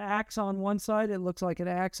 So it's an axe on one side. It looks like an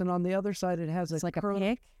axe, and on the other side, it has a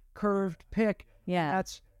pick, curved pick. Yeah.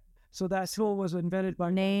 That tool was invented by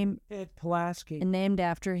Pulaski and named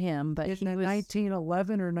after him. But in the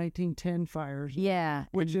 1911 or 1910 fires. Yeah,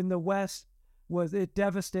 which in the West it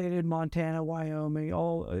devastated Montana, Wyoming.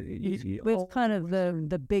 It was kind of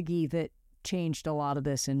the biggie that changed a lot of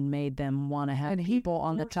this and made them want to have people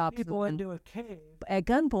on the top into a cave at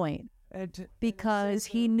gunpoint, because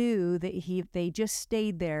he knew that if they just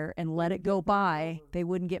stayed there and let it go by, they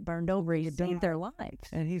wouldn't get burned over. He'd save their lives,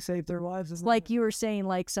 and he saved their lives. It's like you were saying,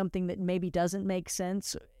 like something that maybe doesn't make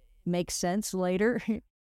sense makes sense later.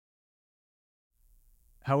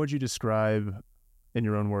 How would you describe, in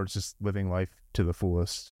your own words, just living life to the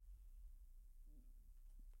fullest?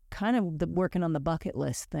 kind of the working on the bucket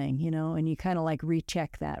list thing, you know, and you kind of like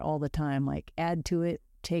recheck that all the time, like add to it,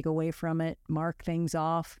 take away from it, mark things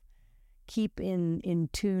off, keep in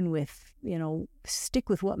tune with, you know, stick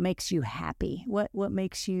with what makes you happy, what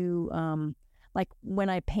makes you, like when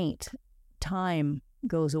I paint, time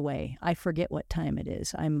goes away. I forget what time it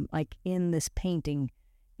is. I'm like in this painting,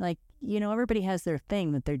 like, you know, everybody has their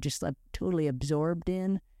thing that they're just like totally absorbed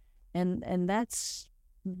in, and that's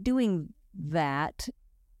doing that.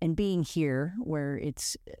 And being here where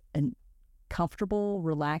it's a comfortable,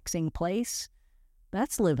 relaxing place,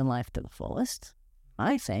 that's living life to the fullest,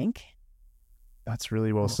 I think. That's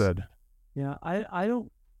really well said. Yeah, I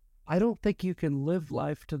don't think you can live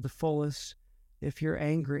life to the fullest if you're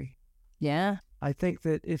angry. Yeah. I think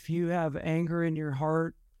that if you have anger in your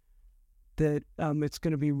heart, that it's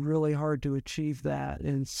going to be really hard to achieve that.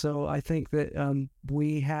 And so I think that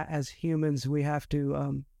as humans, we have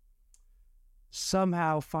to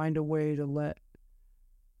somehow find a way to let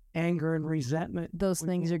anger and resentment, those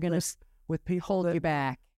things are going to with people hold you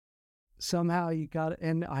back. Somehow you got it.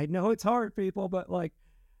 And I know it's hard, people, but like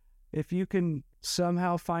if you can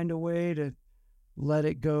somehow find a way to let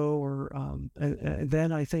it go, or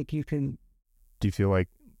then I think you can. Do you feel like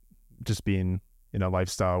just being in a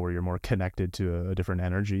lifestyle where you're more connected to a different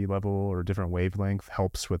energy level or a different wavelength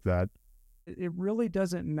helps with that? It really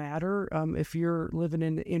doesn't matter if you're living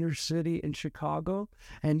in the inner city in Chicago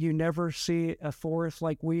and you never see a forest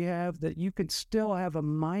like we have, that you can still have a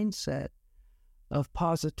mindset of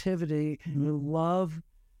positivity and love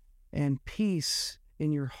and peace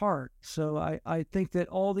in your heart. So I think that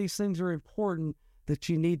all these things are important, that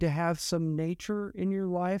you need to have some nature in your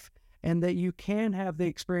life and that you can have the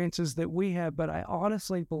experiences that we have. But I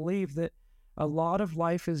honestly believe that a lot of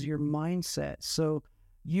life is your mindset. So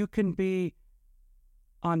you can be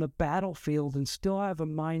on a battlefield and still have a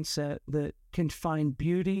mindset that can find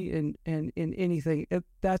beauty in anything.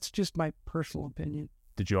 That's just my personal opinion.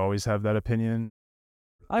 Did you always have that opinion?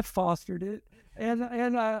 I fostered it, and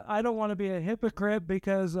I don't want to be a hypocrite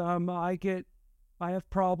because I have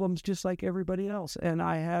problems just like everybody else, and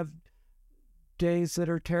I have days that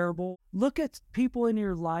are terrible. Look at people in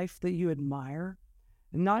your life that you admire.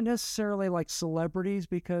 Not necessarily like celebrities,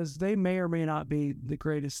 because they may or may not be the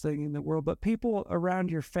greatest thing in the world, but people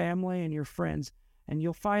around your family and your friends, and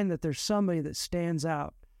you'll find that there's somebody that stands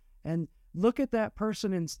out. And look at that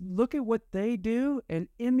person and look at what they do and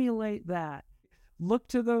emulate that. Look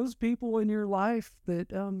to those people in your life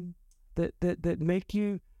that make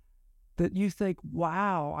you, that you think,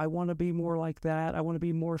 wow, I want to be more like that. I want to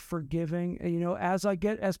be more forgiving. And, you know,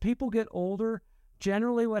 as people get older,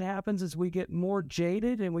 generally what happens is we get more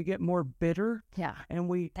jaded and we get more bitter. Yeah.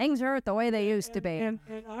 And things aren't the way they used to be. And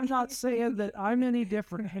I'm not saying that I'm any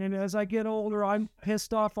different. And as I get older, I'm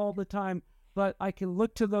pissed off all the time. But I can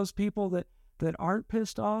look to those people that aren't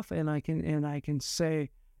pissed off, and I can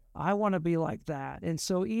say, I want to be like that. And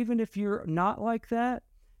so even if you're not like that,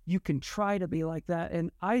 you can try to be like that.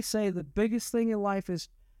 And I say the biggest thing in life is,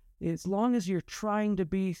 as long as you're trying to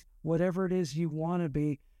be whatever it is you want to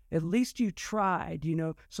be, at least you tried, you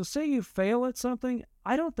know. So say you fail at something,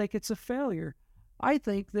 I don't think it's a failure. I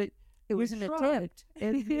think that it was an tried. attempt.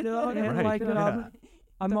 And, you know, and Right, like, yeah.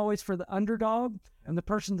 I'm always for the underdog and the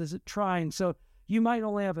person that's trying. So you might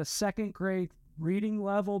only have a second grade reading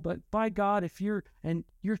level, but by God, if you're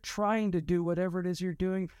trying to do whatever it is you're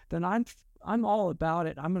doing, then I'm all about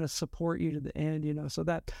it. I'm going to support you to the end, you know. So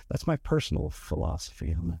that's my personal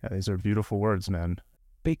philosophy on that. Yeah, these are beautiful words, man.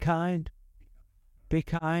 Be kind,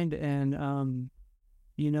 and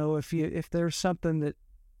you know, if there's something that,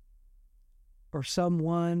 or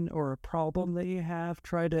someone or a problem that you have,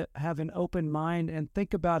 try to have an open mind and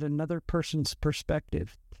think about another person's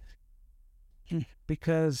perspective,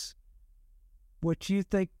 because what you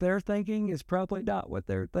think they're thinking is probably not what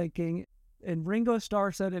they're thinking. And Ringo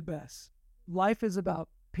Starr said it best: life is about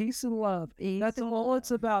peace and love. That's all it's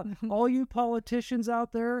about. All you politicians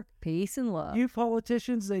out there, Peace and love. you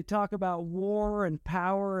politicians, they talk about war and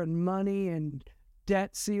power and money and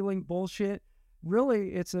debt ceiling bullshit.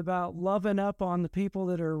 Really, it's about loving up on the people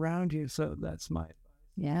that are around you. So that's my advice.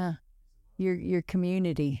 Yeah. Your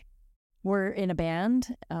community. We're in a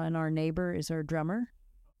band, and our neighbor is our drummer.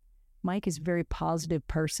 Mike is a very positive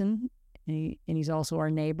person, and he's also our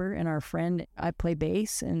neighbor and our friend. I play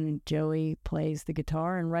bass, and Joey plays the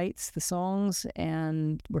guitar and writes the songs,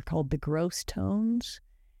 and we're called the Gross Tones,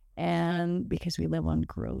 and because we live on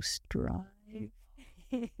Gross Drive.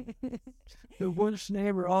 The worst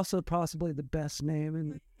name, or also possibly the best name.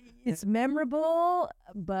 And It's memorable,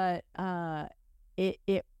 but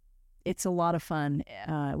it's a lot of fun.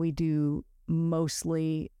 We do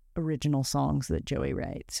mostly original songs that Joey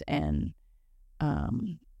writes. And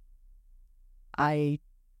I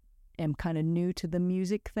am kind of new to the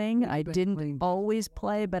music thing. I didn't always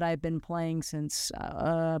play, but I've been playing since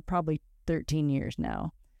probably 13 years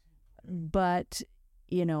now. But,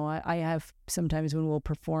 you know, I have sometimes when we'll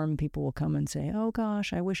perform, people will come and say, oh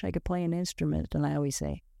gosh, I wish I could play an instrument. And I always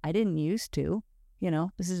say, I didn't used to. You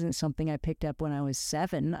know, this isn't something I picked up when I was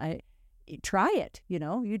 7. Try it, you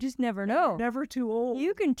know, you just never know. Never too old.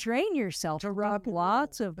 You can train yourself to rock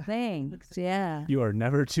lots of things. Yeah. You are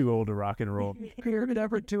never too old to rock and roll. You're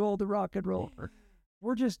never too old to rock and roll.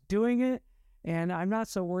 We're just doing it. And I'm not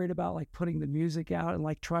so worried about like putting the music out and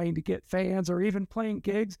like trying to get fans or even playing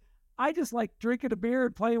gigs. I just like drinking a beer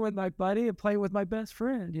and playing with my buddy and playing with my best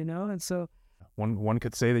friend, you know? And so one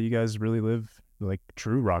could say that you guys really live like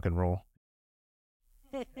true rock and roll.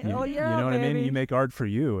 Hell yeah, you know what baby. I mean? You make art for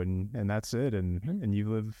you and that's it. And you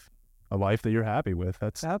live a life that you're happy with.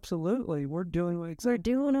 That's absolutely. We're doing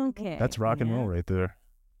okay. That's rock and roll right there.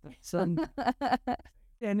 So,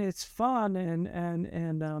 and it's fun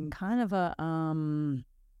and kind of a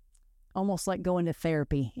almost like going to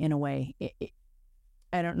therapy in a way.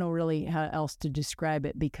 I don't know really how else to describe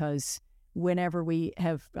it, because whenever we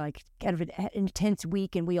have like kind of an intense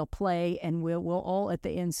week and we'll play and we'll all at the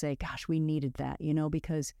end say, gosh, we needed that, you know,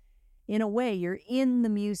 because in a way you're in the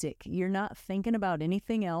music. You're not thinking about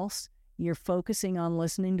anything else. You're focusing on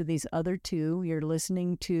listening to these other two. You're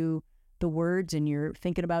listening to the words and you're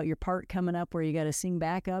thinking about your part coming up where you got to sing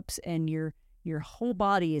backups, and your whole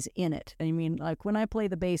body is in it. I mean, like when I play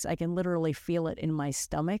the bass, I can literally feel it in my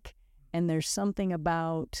stomach. And there's something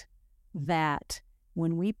about that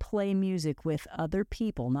when we play music with other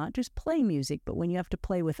people, not just play music, but when you have to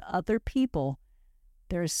play with other people,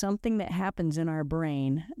 there's something that happens in our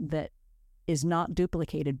brain that is not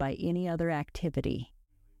duplicated by any other activity.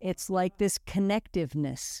 It's like this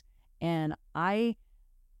connectiveness. And I,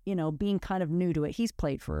 you know, being kind of new to it, he's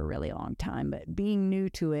played for a really long time, but being new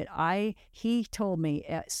to it, he told me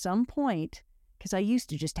at some point, because I used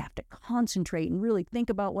to just have to concentrate and really think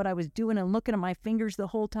about what I was doing and looking at my fingers the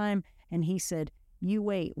whole time. And he said, you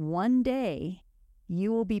wait, one day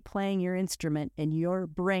you will be playing your instrument and your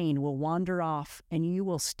brain will wander off and you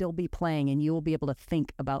will still be playing and you will be able to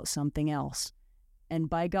think about something else. And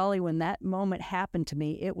by golly, when that moment happened to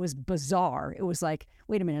me, it was bizarre. It was like,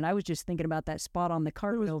 wait a minute, I was just thinking about that spot on the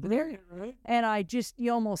carpet over there. Right? And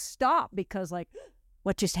you almost stopped because like,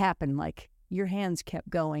 what just happened? Like your hands kept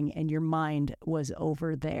going and your mind was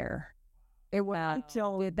over there. Did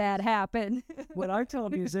that happen? What I tell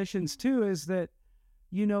musicians too is that,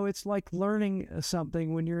 you know, it's like learning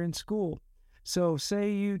something when you're in school. So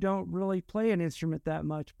say you don't really play an instrument that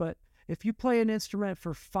much, but if you play an instrument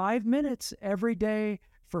for 5 minutes every day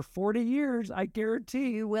for 40 years, I guarantee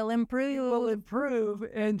you will improve. You will improve.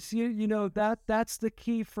 And you know, that's the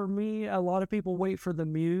key for me. A lot of people wait for the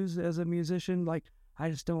muse as a musician. Like, I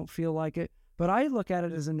just don't feel like it. But I look at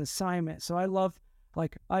it as an assignment. So I love,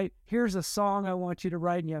 like, here's a song I want you to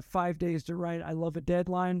write, and you have 5 days to write. I love a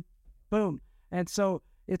deadline. Boom. And so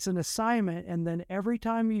it's an assignment. And then every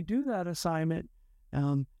time you do that assignment,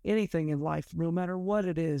 anything in life, no matter what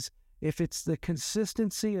it is, if it's the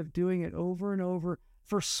consistency of doing it over and over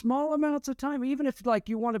for small amounts of time, even if like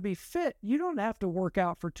you want to be fit, you don't have to work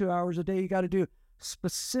out for 2 hours a day. You got to do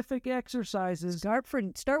specific exercises. Start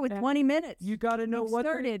with 20 minutes. You got to know what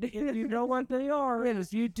you know what they are. And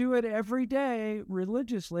if you do it every day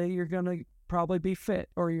religiously, you're going to probably be fit,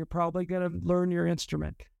 or you're probably going to learn your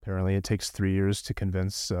instrument. Apparently it takes 3 years to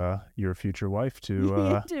convince your future wife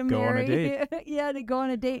to go on a date. Yeah, to go on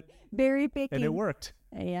a date. Very picky. And it worked.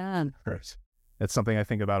 Yeah. That's something I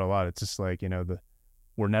think about a lot. It's just like, you know,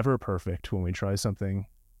 we're never perfect when we try something,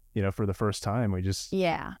 you know, for the first time. You just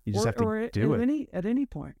have to do it. At any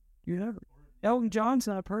point, you never. Elton John's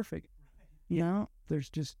not perfect. You know, there's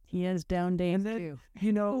just, he has down days too.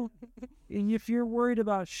 You know, if you're worried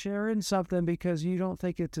about sharing something because you don't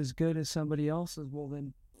think it's as good as somebody else's, well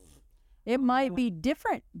then, it might be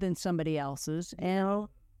different than somebody else's.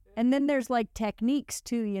 And then there's like techniques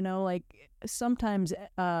too, you know, like sometimes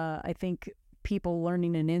I think people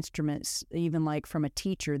learning an instrument, even like from a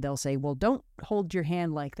teacher, they'll say, well, don't hold your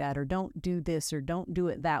hand like that, or don't do this, or don't do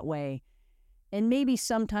it that way. And maybe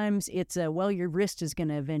sometimes it's your wrist is going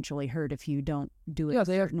to eventually hurt if you don't do it a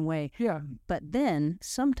certain way. Yeah. But then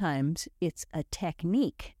sometimes it's a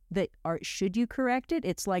technique that should you correct it?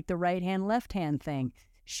 It's like the right hand, left hand thing.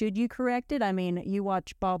 Should you correct it? I mean, you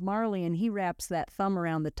watch Bob Marley and he wraps that thumb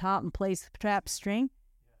around the top and plays the trap string.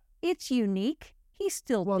 It's unique. He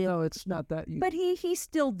still did. No, it's not that unique. But he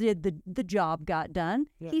still did the job got done.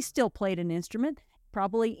 Yeah. He still played an instrument.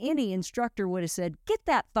 probably any instructor would have said, get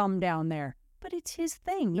that thumb down there. But it's his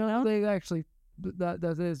thing, you know? They actually, that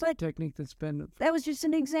is a technique that's been... That was just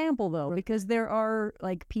an example, though, because there are,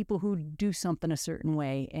 like, people who do something a certain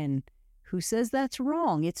way, and who says that's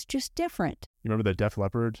wrong? It's just different. You remember the Def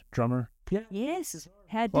Leppard drummer? Yeah. Yes.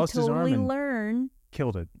 Had Lost to his arm totally and learn.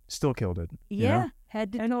 Killed it. Still killed it. Yeah. You know?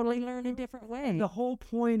 Had to totally learn a different way. The whole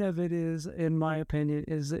point of it is, in my opinion,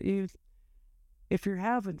 is that if you're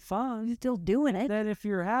having fun, You're still doing it. then if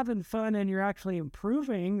you're having fun and you're actually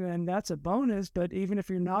improving, then that's a bonus. But even if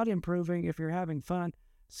you're not improving, if you're having fun,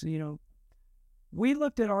 so, you know, we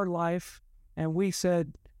looked at our life and we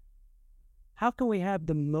said, how can we have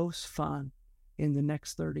the most fun in the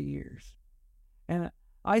next 30 years? And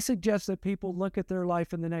I suggest that people look at their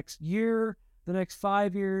life in the next year, the next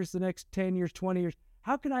 5 years, the next 10 years, 20 years.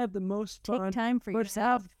 How can I have the most fun? Take time for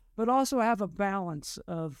yourself. But also have a balance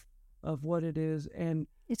of what it is. And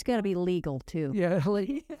It's got to be legal, too. yeah,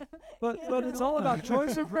 but it's all about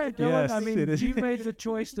choices, right, Dylan? Yes, I mean, it is. you made the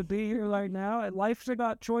choice to be here right now, and life's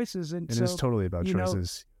about choices. And It so, is totally about you know,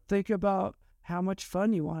 choices. think about how much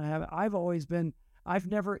fun you want to have.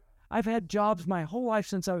 I've had jobs my whole life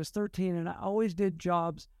since I was 13, and I always did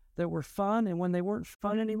jobs that were fun. And when they weren't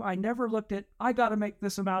fun anymore, I never looked at, I got to make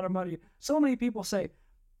this amount of money. So many people say,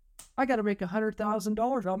 I got to make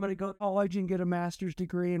 $100,000. I'm going to go to college and get a master's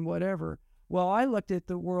degree and whatever. Well, I looked at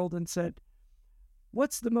the world and said,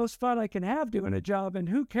 what's the most fun I can have doing a job? And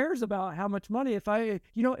who cares about how much money? If I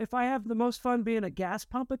have the most fun being a gas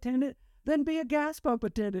pump attendant, then be a gas pump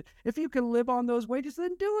attendant. If you can live on those wages,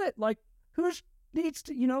 then do it. Like, who needs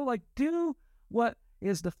to, do what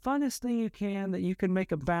is the funnest thing you can, that you can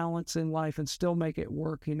make a balance in life and still make it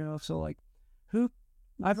work, So,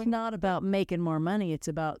 It's not about making more money. It's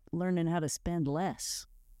about learning how to spend less.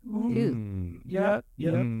 Yeah.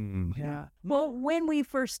 Well, when we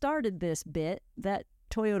first started this bit, that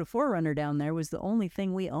Toyota 4Runner down there was the only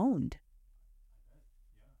thing we owned.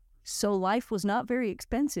 So life was not very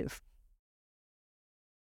expensive.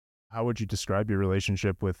 How would you describe your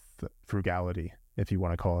relationship with frugality, if you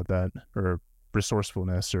want to call it that, or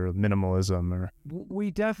resourcefulness, or minimalism, or... We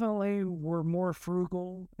definitely were more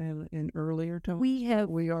frugal in earlier times. We have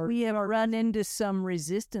run into some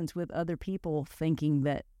resistance with other people thinking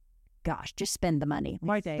that, gosh, just spend the money.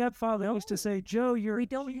 My stepfather used to say, Joe, we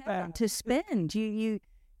don't have to spend. You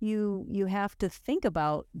have to think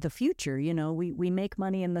about the future. We make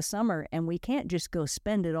money in the summer, and we can't just go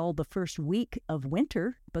spend it all the first week of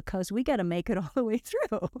winter, because we got to make it all the way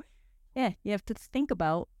through. Yeah, you have to think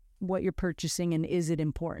about what you're purchasing, and is it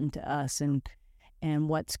important to us, and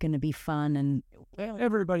what's going to be fun. And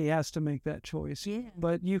everybody has to make that choice. Yeah.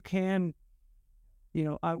 But you can,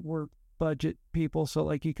 we're budget people,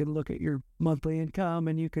 so you can look at your monthly income,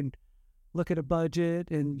 and you can look at a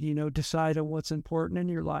budget and, decide on what's important in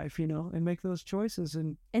your life, and make those choices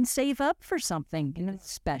and save up for something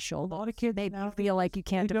special. A lot of kids maybe now feel like you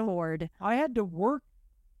can't afford. I had to work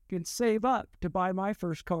and save up to buy my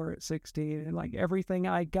first car at 16, and everything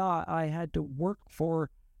I got, I had to work for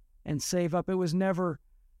and save up. It was never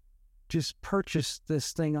just purchase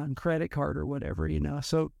this thing on credit card or whatever,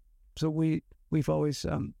 So we've always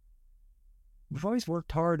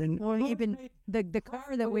worked hard. And even the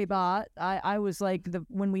car that we bought, I was like,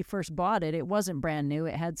 when we first bought it, it wasn't brand new.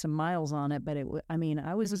 It had some miles on it, but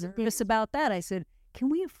I was nervous about that. I said, can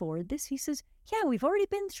we afford this? He says, yeah, we've already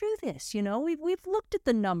been through this. We've looked at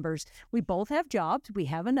the numbers. We both have jobs. We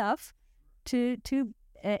have enough to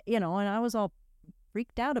and I was all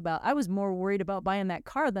freaked out about. I was more worried about buying that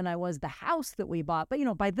car than I was the house that we bought. But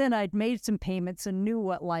by then I'd made some payments and knew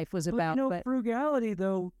what life was about. But frugality,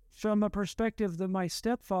 though, from a perspective that my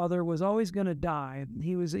stepfather was always going to die.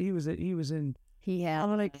 He had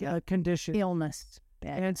chronic condition, illness,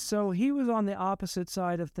 and so he was on the opposite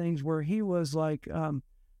side of things, where he was like,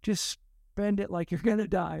 just spend it like you're going to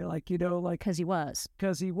die, because he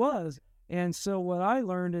was. And so what I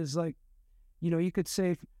learned is you could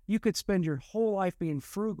spend your whole life being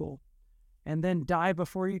frugal, and then die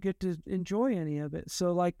before you get to enjoy any of it.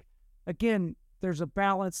 So again, there's a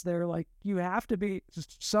balance there. You have to be,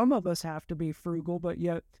 some of us have to be frugal, but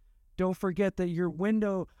yet don't forget that your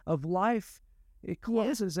window of life, it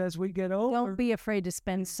closes as we get older. Don't be afraid to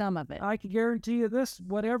spend some of it. I can guarantee you this,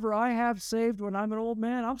 whatever I have saved when I'm an old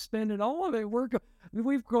man, I'm spending all of it.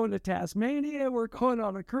 We've gone to Tasmania, we're going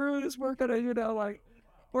on a cruise, we're going to,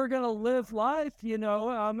 we're going to live life,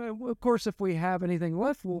 of course, if we have anything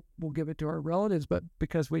left, we'll give it to our relatives, but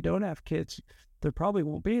because we don't have kids, there probably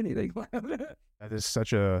won't be anything left. That is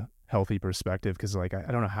such a healthy perspective, because I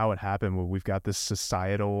don't know how it happened. We've got this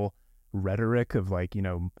societal rhetoric of like, you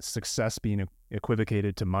know, success being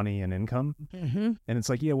equivocated to money and income. Mm-hmm. And it's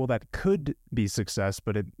like, yeah, well, that could be success,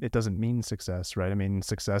 but it doesn't mean success, right? I mean,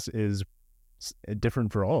 success is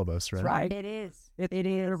different for all of us, right? Right. It is. It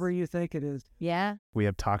is whatever you think it is. Yeah. We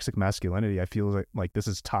have toxic masculinity. I feel like this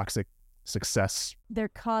is toxic success. They're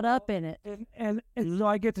caught up in it. And so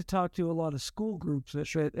I get to talk to a lot of school groups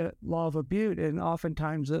at Law of Butte, and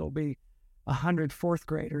oftentimes it'll be 100 fourth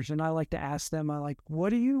graders. And I like to ask them,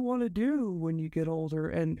 what do you want to do when you get older?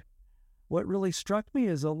 And what really struck me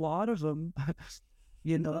is a lot of them,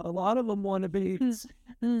 you know, a lot of them want to be,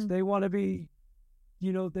 they want to be,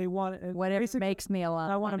 you know, they want whatever makes me a lot of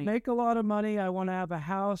money. I want to make a lot of money. I want to have a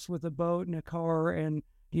house with a boat and a car, and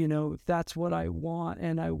you know, that's what I want,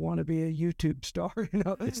 and I want to be a YouTube star. You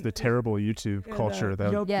know, it's the terrible YouTube culture that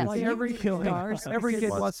you know, yes. like every kid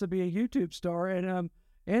wants to be a YouTube star. And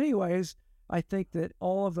anyways, I think that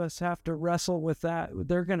all of us have to wrestle with that.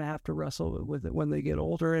 They're going to have to wrestle with it when they get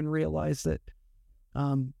older and realize that,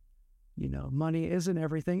 you know, money isn't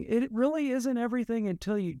everything. It really isn't everything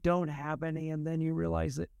until you don't have any, and then you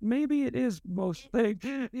realize that maybe it is most things.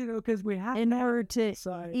 You know, because we have in order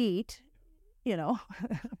to eat. You know.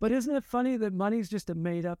 But isn't it funny that money's just a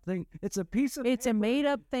made-up thing? It's a piece of It's a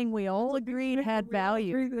made-up thing we all agreed had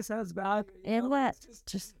value. This has value. And what?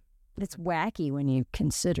 Just it's wacky when you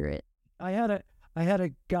consider it. I had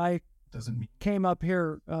a guy came up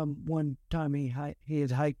here one time. He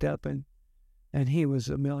had hiked up and he was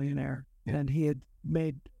a millionaire, and he had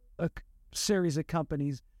made a series of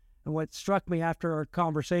companies. And what struck me after our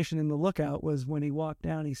conversation in the lookout was when he walked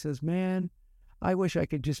down, he says, "Man, I wish I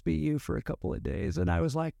could just be you for a couple of days." And I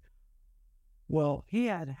was like, well, he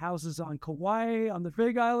had houses on Kauai, on the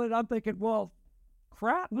Big Island. I'm thinking, well,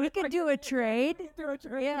 crap. We could do a trade.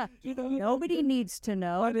 Yeah. You know, nobody needs to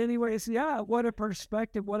know. But anyways, yeah, what a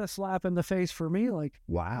perspective, what a slap in the face for me. Like,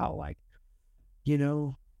 wow, like, you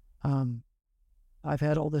know, I've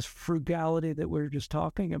had all this frugality that we're just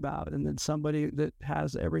talking about, and then somebody that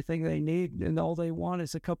has everything they need and all they want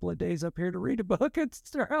is a couple of days up here to read a book and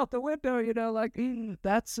stare out the window, you know, like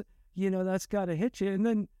that's, you know, that's got to hit you. And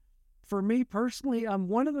then for me personally,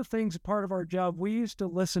 one of the things, part of our job, we used to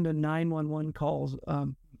listen to 911 calls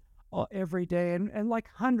every day, and like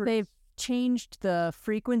hundreds. They've changed the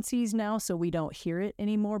frequencies now, so we don't hear it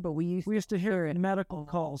anymore, but we used to hear it. Medical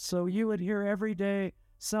calls. So you would hear every day,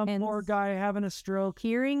 some poor guy having a stroke.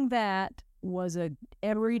 Hearing that was a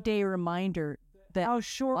everyday reminder that how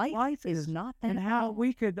short life is not that and how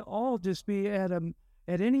we could all just be at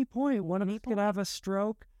any point. One of us could have a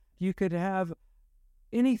stroke. You could have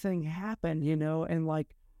anything happen, you know, and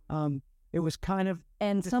like it was kind of,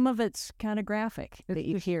 and some of it's kind of graphic that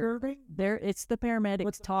you hear. There, it's the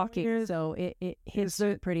paramedics talking, so it hits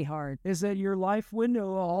it pretty hard. Is that your life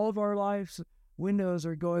window? All of our lives windows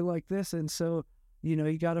are going like this, and so, you know,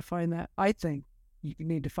 you got to find that. I think you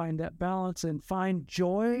need to find that balance and find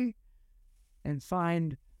joy and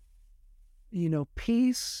find, you know,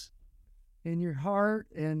 peace in your heart,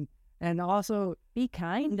 and also be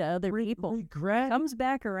kind to other people. Regret comes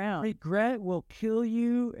back around. Regret will kill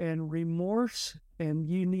you, and remorse, and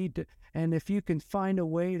you need to, and if you can find a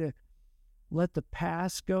way to let the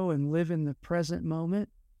past go and live in the present moment,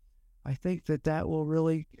 I think that will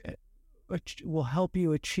really will help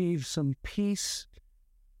you achieve some peace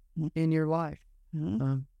in your life.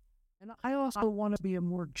 Mm-hmm. And I also want to be a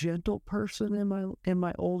more gentle person in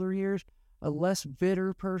my older years, a less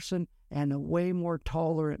bitter person, and a way more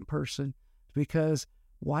tolerant person. Because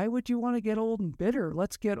why would you want to get old and bitter?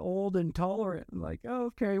 Let's get old and tolerant. Like,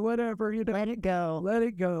 okay, whatever, you know, let it go. Let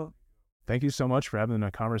it go. Thank you so much for having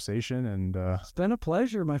a conversation, and it's been a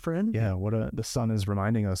pleasure, my friend. Yeah, the sun is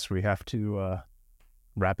reminding us we have to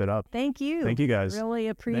wrap it up. Thank you. Thank you, guys. Really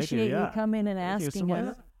appreciate you coming and asking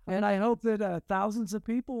us. And I hope that thousands of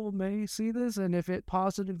people may see this, and if it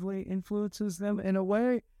positively influences them in a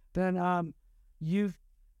way, then you've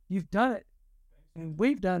done it, and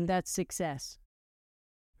we've done. That's success.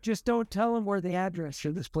 Just don't tell them where the address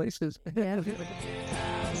of this place is.